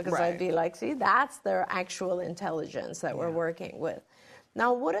thrill, because I'd be like, see, that's their actual intelligence that we're working with.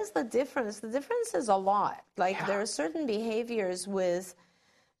 Now, what is the difference? The difference is a lot. Like, there are certain behaviors with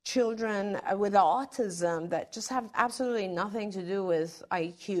children with autism that just have absolutely nothing to do with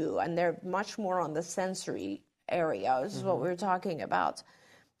IQ, and they're much more on the sensory area. This is what we're talking about.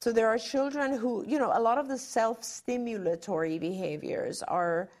 So there are children who, a lot of the self-stimulatory behaviors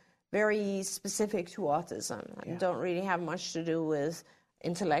are very specific to autism and don't really have much to do with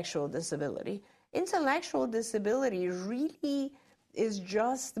intellectual disability. Intellectual disability really is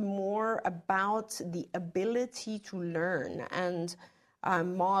just more about the ability to learn and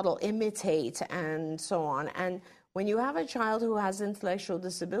model, imitate, and so on. And when you have a child who has intellectual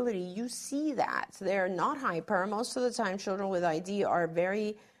disability, you see that. They're not hyper. Most of the time, children with ID are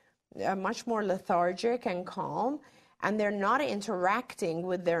very much more lethargic and calm, and they're not interacting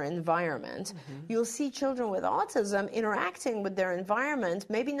with their environment. You'll see children with autism interacting with their environment,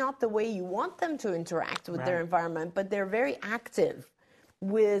 maybe not the way you want them to interact with their environment, but they're very active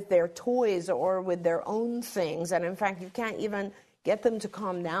with their toys or with their own things. And in fact, you can't even get them to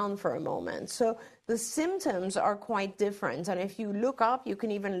calm down for a moment. So the symptoms are quite different. And if you look up, you can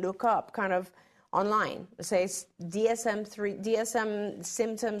even look up kind of online, say DSM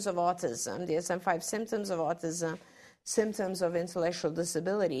symptoms of autism, DSM-5 symptoms of autism, symptoms of intellectual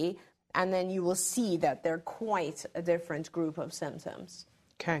disability, and then you will see that they're quite a different group of symptoms.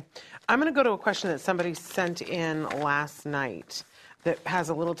 Okay. I'm going to go to a question that somebody sent in last night that has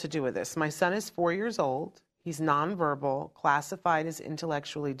a little to do with this. My son is 4 years old. He's nonverbal, classified as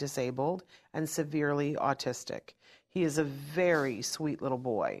intellectually disabled, and severely autistic. He is a very sweet little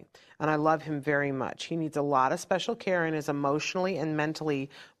boy, and I love him very much. He needs a lot of special care and is emotionally and mentally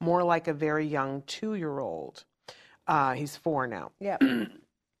more like a very young 2-year-old. He's 4 now. Yeah.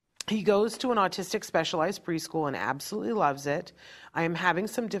 He goes to an autistic specialized preschool and absolutely loves it. I am having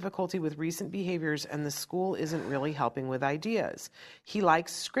some difficulty with recent behaviors, and the school isn't really helping with ideas. He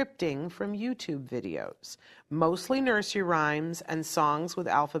likes scripting from YouTube videos, mostly nursery rhymes and songs with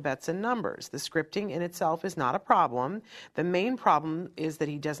alphabets and numbers. The scripting in itself is not a problem. The main problem is that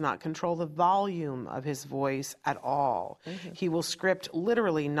he does not control the volume of his voice at all. He will script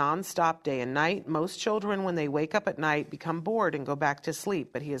literally nonstop day and night. Most children, when they wake up at night, become bored and go back to sleep,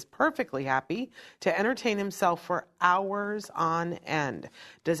 but he has perfectly happy to entertain himself for hours on end.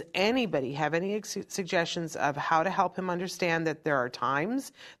 Does anybody have any suggestions of how to help him understand that there are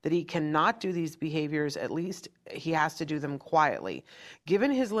times that he cannot do these behaviors? At least he has to do them quietly.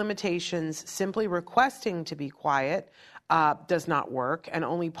 Given his limitations, simply requesting to be quiet does not work and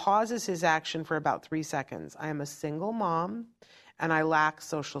only pauses his action for about 3 seconds. I am a single mom and I lack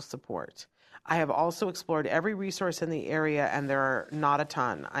social support. I have also explored every resource in the area and there are not a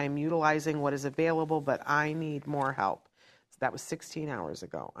ton. I am utilizing what is available, but I need more help. So that was 16 hours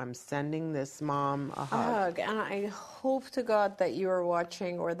ago. I'm sending this mom a hug. And I hope to God that you are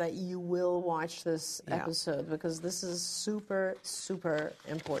watching or that you will watch this episode because this is super, super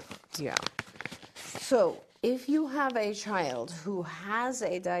important. Yeah. So, if you have a child who has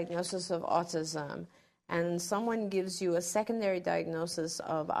a diagnosis of autism and someone gives you a secondary diagnosis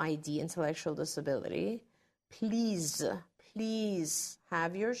of ID, intellectual disability, please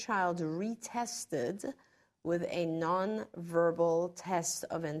have your child retested with a non-verbal test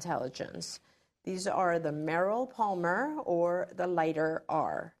of intelligence. These are the Merrill-Palmer or the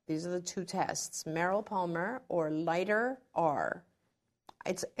Leiter-R. These are the two tests, Merrill-Palmer or Leiter-R.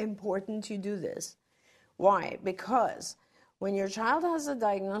 It's important you do this. Why? Because when your child has a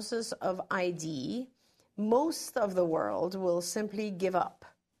diagnosis of ID, most of the world will simply give up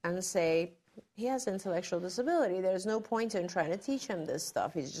and say, he has intellectual disability. There's no point in trying to teach him this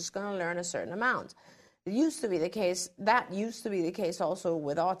stuff. He's just going to learn a certain amount. It used to be the case. That used to be the case also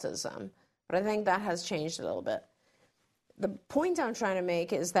with autism. But I think that has changed a little bit. The point I'm trying to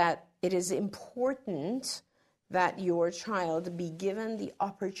make is that it is important that your child be given the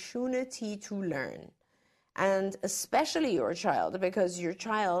opportunity to learn. And especially your child, because your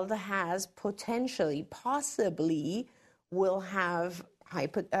child has potentially, possibly, will have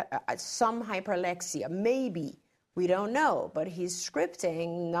some hyperlexia. Maybe. We don't know. But he's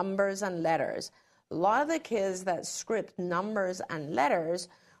scripting numbers and letters. A lot of the kids that script numbers and letters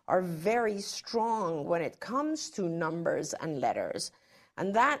are very strong when it comes to numbers and letters.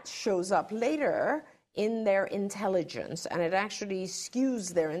 And that shows up later in their intelligence. And it actually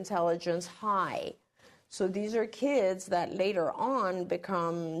skews their intelligence high. So these are kids that later on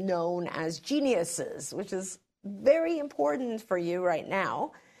become known as geniuses, which is very important for you right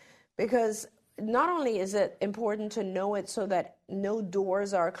now, because not only is it important to know it so that no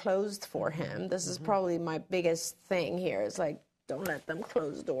doors are closed for him. This is probably my biggest thing here. It's like, don't let them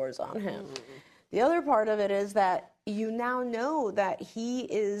close doors on him. The other part of it is that you now know that he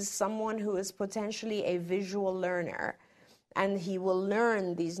is someone who is potentially a visual learner. And he will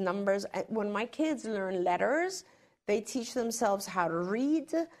learn these numbers. When my kids learn letters, they teach themselves how to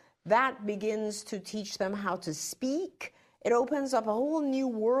read. That begins to teach them how to speak. It opens up a whole new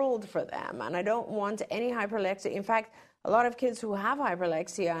world for them. And I don't want any hyperlexia. In fact, a lot of kids who have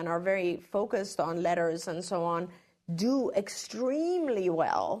hyperlexia and are very focused on letters and so on do extremely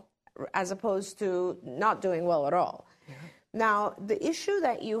well, as opposed to not doing well at all. Yeah. Now, the issue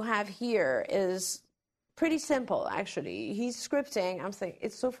that you have here is pretty simple, actually. He's scripting. I'm saying,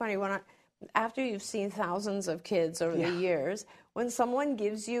 it's so funny after you've seen thousands of kids over the years, when someone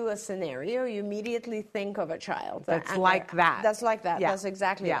gives you a scenario, you immediately think of a child. That's like that. That's like that. Yeah. That's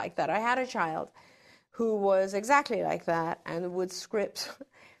exactly like that. I had a child who was exactly like that and would script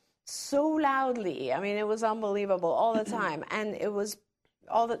so loudly. I mean, it was unbelievable all the time. And it was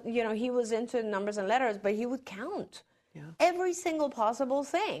he was into numbers and letters, but he would count. Yeah. Every single possible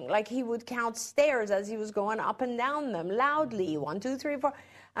thing. Like he would count stairs as he was going up and down them loudly. 1, 2, 3, 4.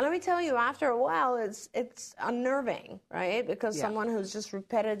 And let me tell you, after a while, it's unnerving, right? Because someone who's just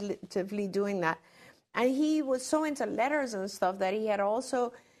repetitively doing that. And he was so into letters and stuff that he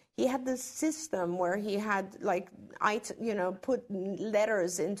had this system where he had put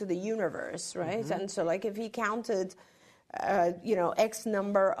letters into the universe, right? And so like if he counted X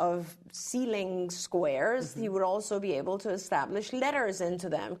number of ceiling squares, he would also be able to establish letters into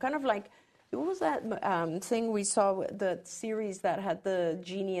them. Kind of like, what was that thing we saw, the series that had the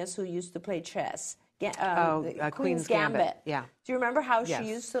genius who used to play chess? Queen's Gambit. Yeah. Do you remember how she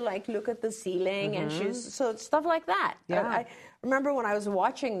used to look at the ceiling and so stuff like that? Yeah. I remember when I was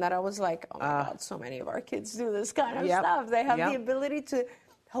watching that, I was like, oh my God, so many of our kids do this kind of stuff. They have the ability to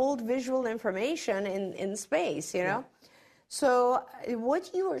hold visual information in space, you know? So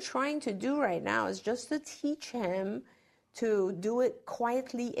what you are trying to do right now is just to teach him to do it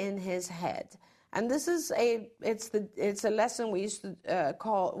quietly in his head. And this is it's a lesson we used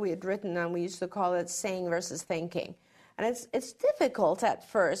to we had written, and we used to call it saying versus thinking. And it's difficult at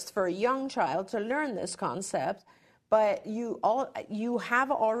first for a young child to learn this concept, but you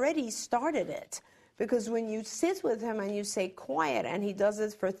have already started it, Because when you sit with him and you say quiet and he does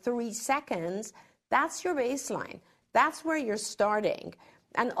it for 3 seconds, that's your baseline. That's where you're starting.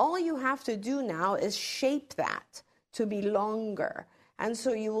 And all you have to do now is shape that to be longer. And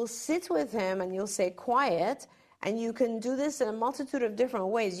so you will sit with him and you'll say quiet, and you can do this in a multitude of different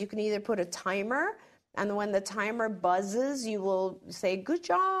ways. You can either put a timer, and when the timer buzzes, you will say, good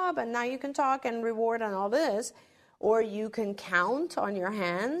job, and now you can talk and reward and all this. Or you can count on your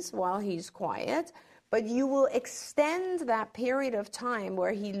hands while he's quiet, but you will extend that period of time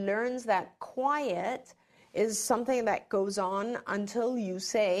where he learns that quiet is something that goes on until you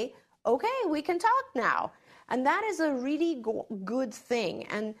say, okay, we can talk now. And that is a really good thing.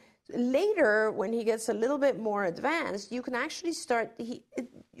 And later, when he gets a little bit more advanced, you can actually start,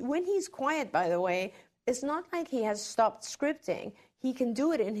 when he's quiet, by the way, it's not like he has stopped scripting. He can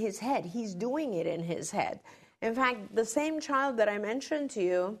do it in his head. He's doing it in his head. In fact, the same child that I mentioned to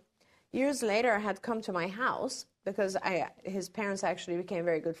you, years later had come to my house, because his parents actually became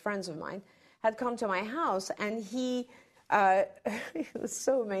very good friends of mine, had come to my house, and he was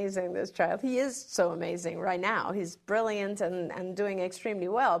so amazing, this child. He is so amazing right now. He's brilliant and doing extremely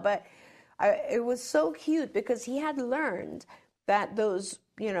well. But it was so cute because he had learned that those,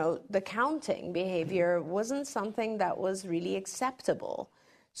 the counting behavior wasn't something that was really acceptable.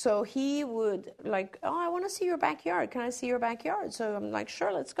 So he would I want to see your backyard. Can I see your backyard? So I'm like,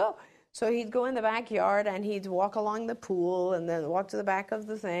 sure, let's go. So he'd go in the backyard and he'd walk along the pool and then walk to the back of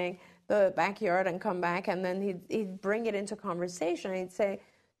the backyard and come back, and then he'd bring it into conversation. He'd say,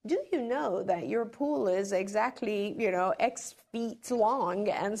 do you know that your pool is exactly, X feet long,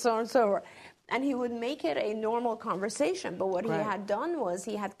 and so on and so forth. And he would make it a normal conversation. But what he had done was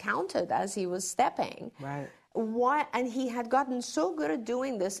he had counted as he was stepping. Right. And he had gotten so good at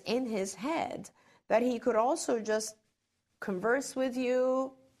doing this in his head that he could also just converse with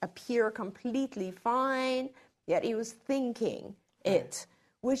you, appear completely fine, yet he was thinking it.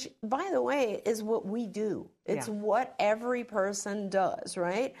 Which, by the way, is what we do. It's what every person does,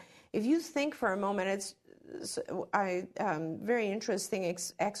 right? If you think for a moment, it's very interesting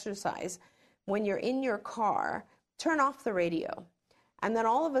exercise. When you're in your car, turn off the radio. And then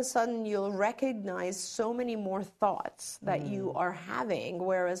all of a sudden, you'll recognize so many more thoughts that you are having.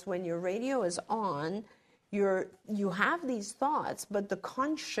 Whereas when your radio is on, you have these thoughts, but the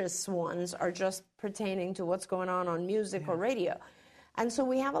conscious ones are just pertaining to what's going on music or radio. And so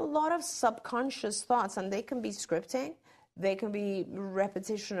we have a lot of subconscious thoughts, and they can be scripting, they can be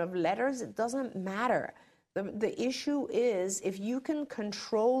repetition of letters. It doesn't matter. The issue is if you can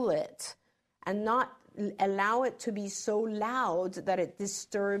control it and not allow it to be so loud that it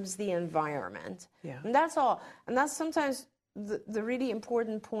disturbs the environment. Yeah. And that's all. And that's sometimes the really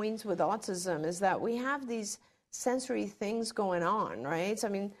important point with autism is that we have these sensory things going on, right? I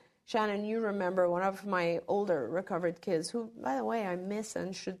mean, Shannon, you remember one of my older recovered kids who, by the way, I miss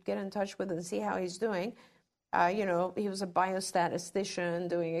and should get in touch with and see how he's doing. He was a biostatistician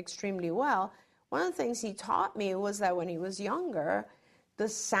doing extremely well. One of the things he taught me was that when he was younger, the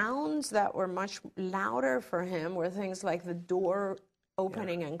sounds that were much louder for him were things like the door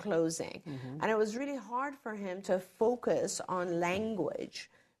opening and closing. Mm-hmm. And it was really hard for him to focus on language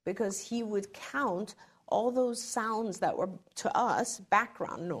because he would count all those sounds that were, to us,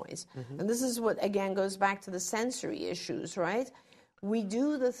 background noise. Mm-hmm. And this is what, again, goes back to the sensory issues, right? We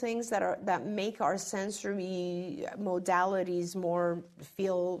do the things that make our sensory modalities more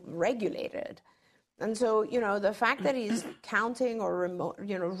feel regulated. And so, the fact that he's counting or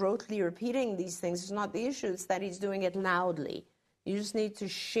rotely repeating these things is not the issue. It's that he's doing it loudly. You just need to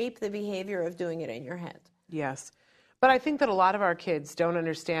shape the behavior of doing it in your head. Yes. But I think that a lot of our kids don't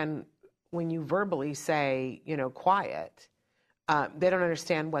understand when you verbally say, quiet, they don't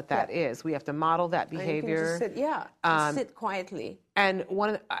understand what that is. We have to model that behavior. And you can just sit quietly. And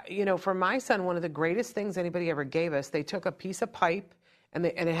for my son, one of the greatest things anybody ever gave us, they took a piece of pipe and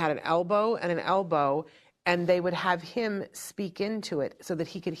it had an elbow, and they would have him speak into it so that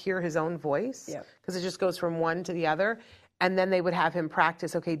he could hear his own voice, because it just goes from one to the other. And then they would have him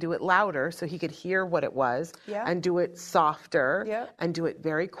practice, do it louder so he could hear what it was, and do it softer, and do it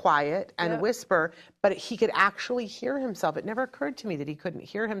very quiet and whisper. But he could actually hear himself. It never occurred to me that he couldn't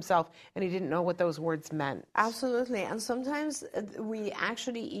hear himself and he didn't know what those words meant. Absolutely. And sometimes we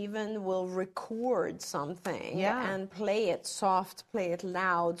actually even will record something and play it soft, play it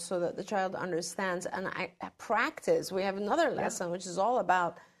loud so that the child understands. And I practice. We have another lesson which is all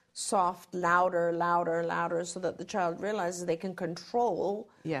about soft, louder, louder, louder, so that the child realizes they can control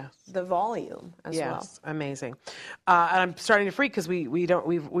the volume as well. Yes, amazing. And I'm starting to freak because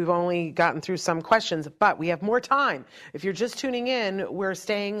we've only gotten through some questions, but we have more time. If you're just tuning in, we're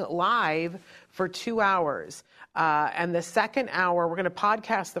staying live for 2 hours. And the second hour, we're going to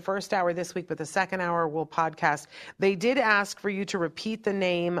podcast the first hour this week, but the second hour we'll podcast. They did ask for you to repeat the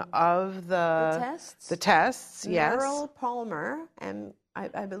name of the tests. The tests, yes. Merrill Palmer, and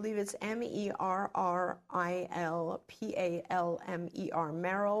I believe it's MERRILPALMER,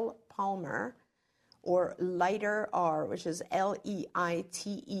 Merrill Palmer, or Leiter R, which is LEITERR,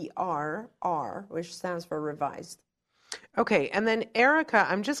 which stands for revised. Okay, and then Erica,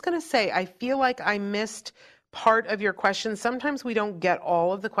 I'm just going to say, I feel like I missed part of your question. Sometimes we don't get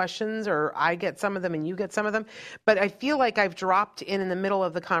all of the questions, or I get some of them and you get some of them, but I feel like I've dropped in the middle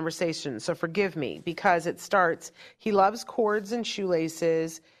of the conversation, so forgive me, because it starts, he loves cords and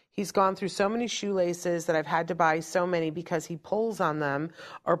shoelaces. He's gone through so many shoelaces that I've had to buy so many because he pulls on them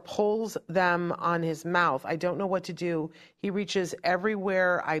or pulls them on his mouth. I don't know what to do. He reaches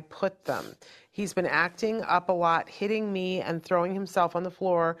everywhere I put them. He's been acting up a lot, hitting me and throwing himself on the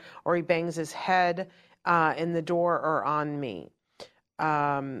floor, or he bangs his head in the door or on me.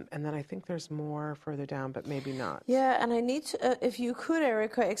 And then I think there's more further down, but maybe not. Yeah, and I need to, if you could,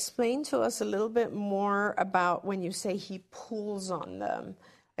 Erica, explain to us a little bit more about when you say he pulls on them.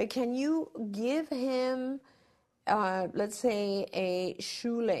 Can you give him, let's say, a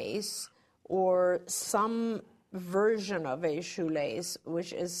shoelace or some version of a shoelace,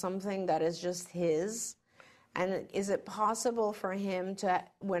 which is something that is just his? And is it possible for him to,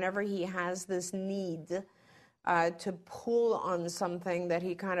 whenever he has this need to pull on something, that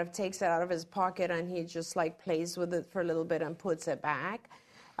he kind of takes it out of his pocket and he just like plays with it for a little bit and puts it back?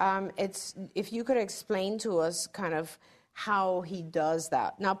 If you could explain to us kind of how he does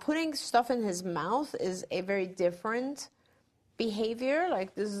that. Now, putting stuff in his mouth is a very different behavior.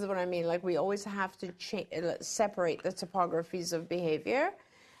 Like, this is what I mean. Like, we always have to separate the topographies of behavior.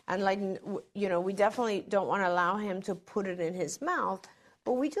 And, like, you know, we definitely don't want to allow him to put it in his mouth,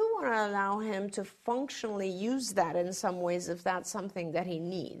 but we do want to allow him to functionally use that in some ways if that's something that he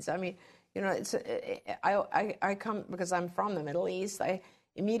needs. I mean, you know, I come, because I'm from the Middle East, I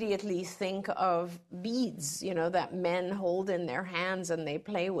immediately think of beads, you know, that men hold in their hands and they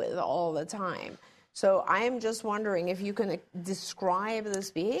play with all the time. So I am just wondering if you can describe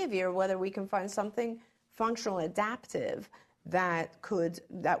this behavior, whether we can find something functional, adaptive, that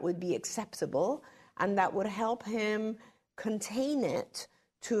would be acceptable and that would help him contain it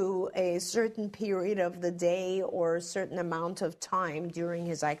to a certain period of the day or a certain amount of time during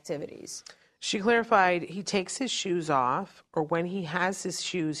his activities. She clarified he takes his shoes off, or when he has his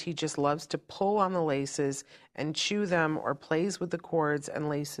shoes, he just loves to pull on the laces and chew them, or plays with the cords and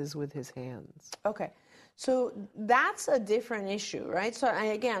laces with his hands. Okay. So that's a different issue, right? So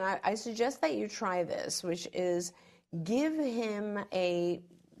again, I suggest that you try this, which is give him a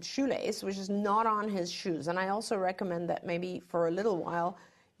shoelace, which is not on his shoes. And I also recommend that maybe for a little while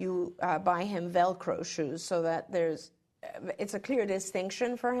you buy him Velcro shoes, so that it's a clear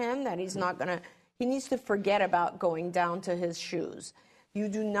distinction for him that he's not he needs to forget about going down to his shoes. You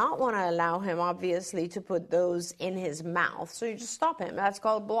do not want to allow him, obviously, to put those in his mouth. So you just stop him. That's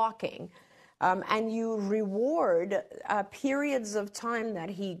called blocking. And you reward periods of time that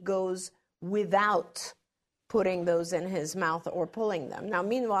he goes without putting those in his mouth or pulling them. Now,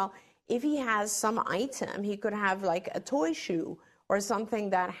 meanwhile, if he has some item, he could have like a toy shoe or something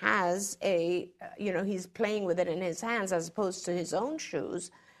that has he's playing with it in his hands as opposed to his own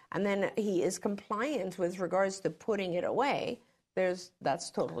shoes, and then he is compliant with regards to putting it away, that's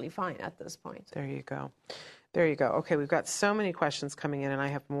totally fine at this point. There you go. There you go. Okay, we've got so many questions coming in, and I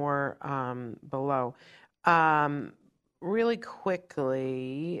have more below. Really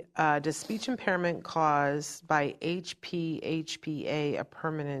quickly, does speech impairment caused by HPA a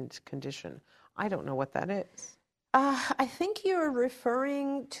permanent condition? I don't know what that is. I think you're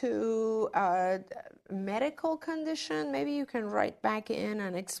referring to a medical condition. Maybe you can write back in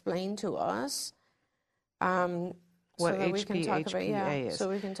and explain to us. What HPA is. So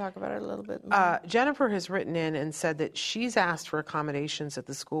we can talk about it a little bit more. Jennifer has written in and said that she's asked for accommodations at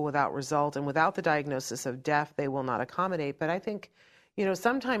the school without result, and without the diagnosis of deaf, they will not accommodate. But I think,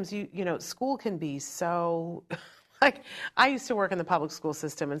 sometimes school can be so... Like, I used to work in the public school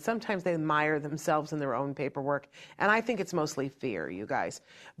system, and sometimes they mire themselves in their own paperwork, and I think it's mostly fear, you guys.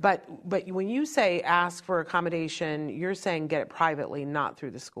 But when you say ask for accommodation, you're saying get it privately, not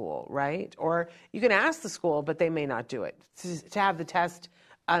through the school, right? Or you can ask the school, but they may not do it. To have the test,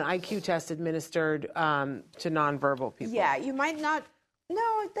 an IQ test administered to nonverbal people. Yeah, you might not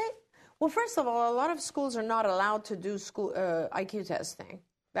No, well, first of all, a lot of schools are not allowed to do school IQ testing.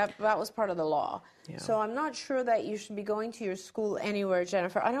 That was part of the law. Yeah. So I'm not sure that you should be going to your school anywhere,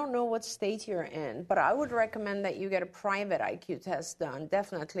 Jennifer. I don't know what state you're in, but I would recommend that you get a private IQ test done,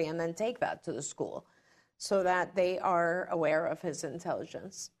 definitely, and then take that to the school so that they are aware of his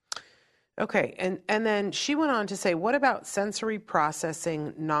intelligence. Okay, and then she went on to say, what about sensory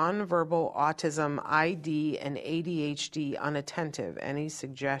processing, nonverbal autism, ID, and ADHD unattentive? Any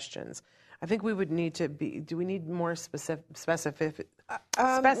suggestions? I think we would need to do we need more specificity?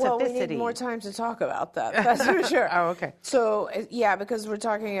 Well, we need more time to talk about that, that's for sure. Oh, okay. So, yeah, because we're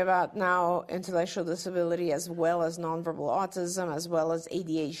talking about now intellectual disability as well as nonverbal autism, as well as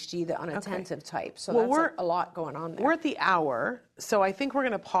ADHD, the unattentive type. So that's a lot going on there. We're at the hour, so I think we're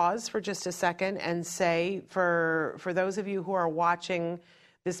going to pause for just a second and say for those of you who are watching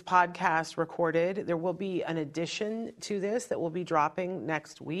this podcast recorded, there will be an addition to this that will be dropping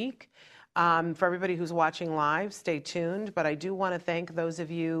next week. For everybody who's watching live, stay tuned. But I do want to thank those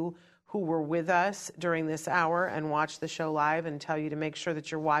of you who were with us during this hour and watched the show live, and tell you to make sure that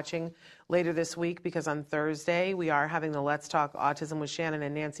you're watching later this week, because on Thursday we are having the Let's Talk Autism with Shannon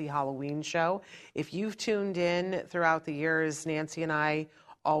and Nancy Halloween show. If you've tuned in throughout the years, Nancy and I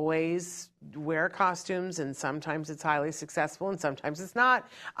always wear costumes, and sometimes it's highly successful and sometimes it's not.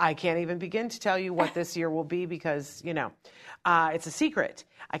 I can't even begin to tell you what this year will be because, it's a secret.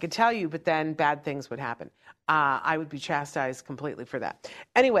 I could tell you, but then bad things would happen. I would be chastised completely for that.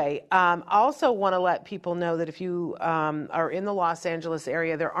 Anyway, I also want to let people know that if you are in the Los Angeles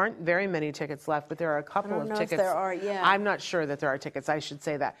area, there aren't very many tickets left, but there are a couple of tickets. If there are, yeah. I'm not sure that there are tickets. I should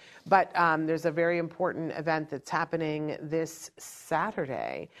say that. But there's a very important event that's happening this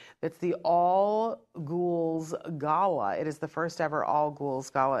Saturday. That's the All Ghouls Gala. It is the first ever All Ghouls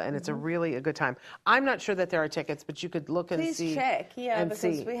Gala, and it's a good time. I'm not sure that there are tickets, but you could look and see. Please check, because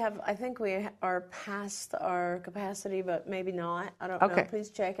I think we are past our capacity, but maybe not. I don't know. Please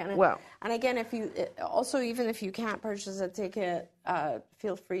check. And again, even if you can't purchase a ticket,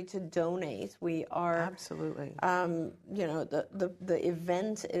 feel free to donate. We are absolutely. The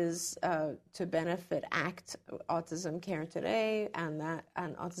event is to benefit ACT Autism Care Today, and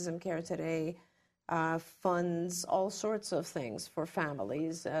Autism Care Today funds all sorts of things for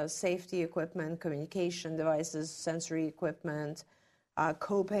families: safety equipment, communication devices, sensory equipment,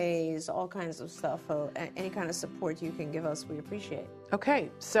 co-pays, all kinds of stuff. Any kind of support you can give us, we appreciate. Okay,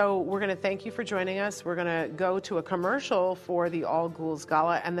 so we're going to thank you for joining us. We're going to go to a commercial for the All Ghouls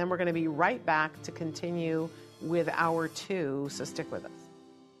Gala, and then we're going to be right back to continue with Hour 2, so stick with us.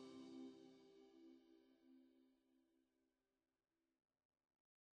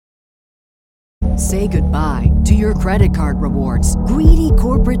 Say goodbye to your credit card rewards. Greedy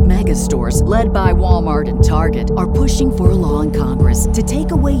corporate megastores, led by Walmart and Target, are pushing for a law in Congress to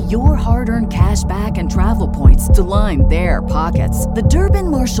take away your hard-earned cash back and travel points to line their pockets. The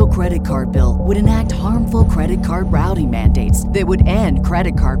Durbin-Marshall credit card bill would enact harmful credit card routing mandates that would end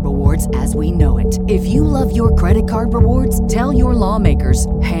credit card rewards as we know it. If you love your credit card rewards, tell your lawmakers,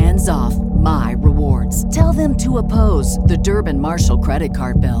 hands off my rewards. Tell them to oppose the Durbin-Marshall credit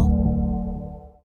card bill.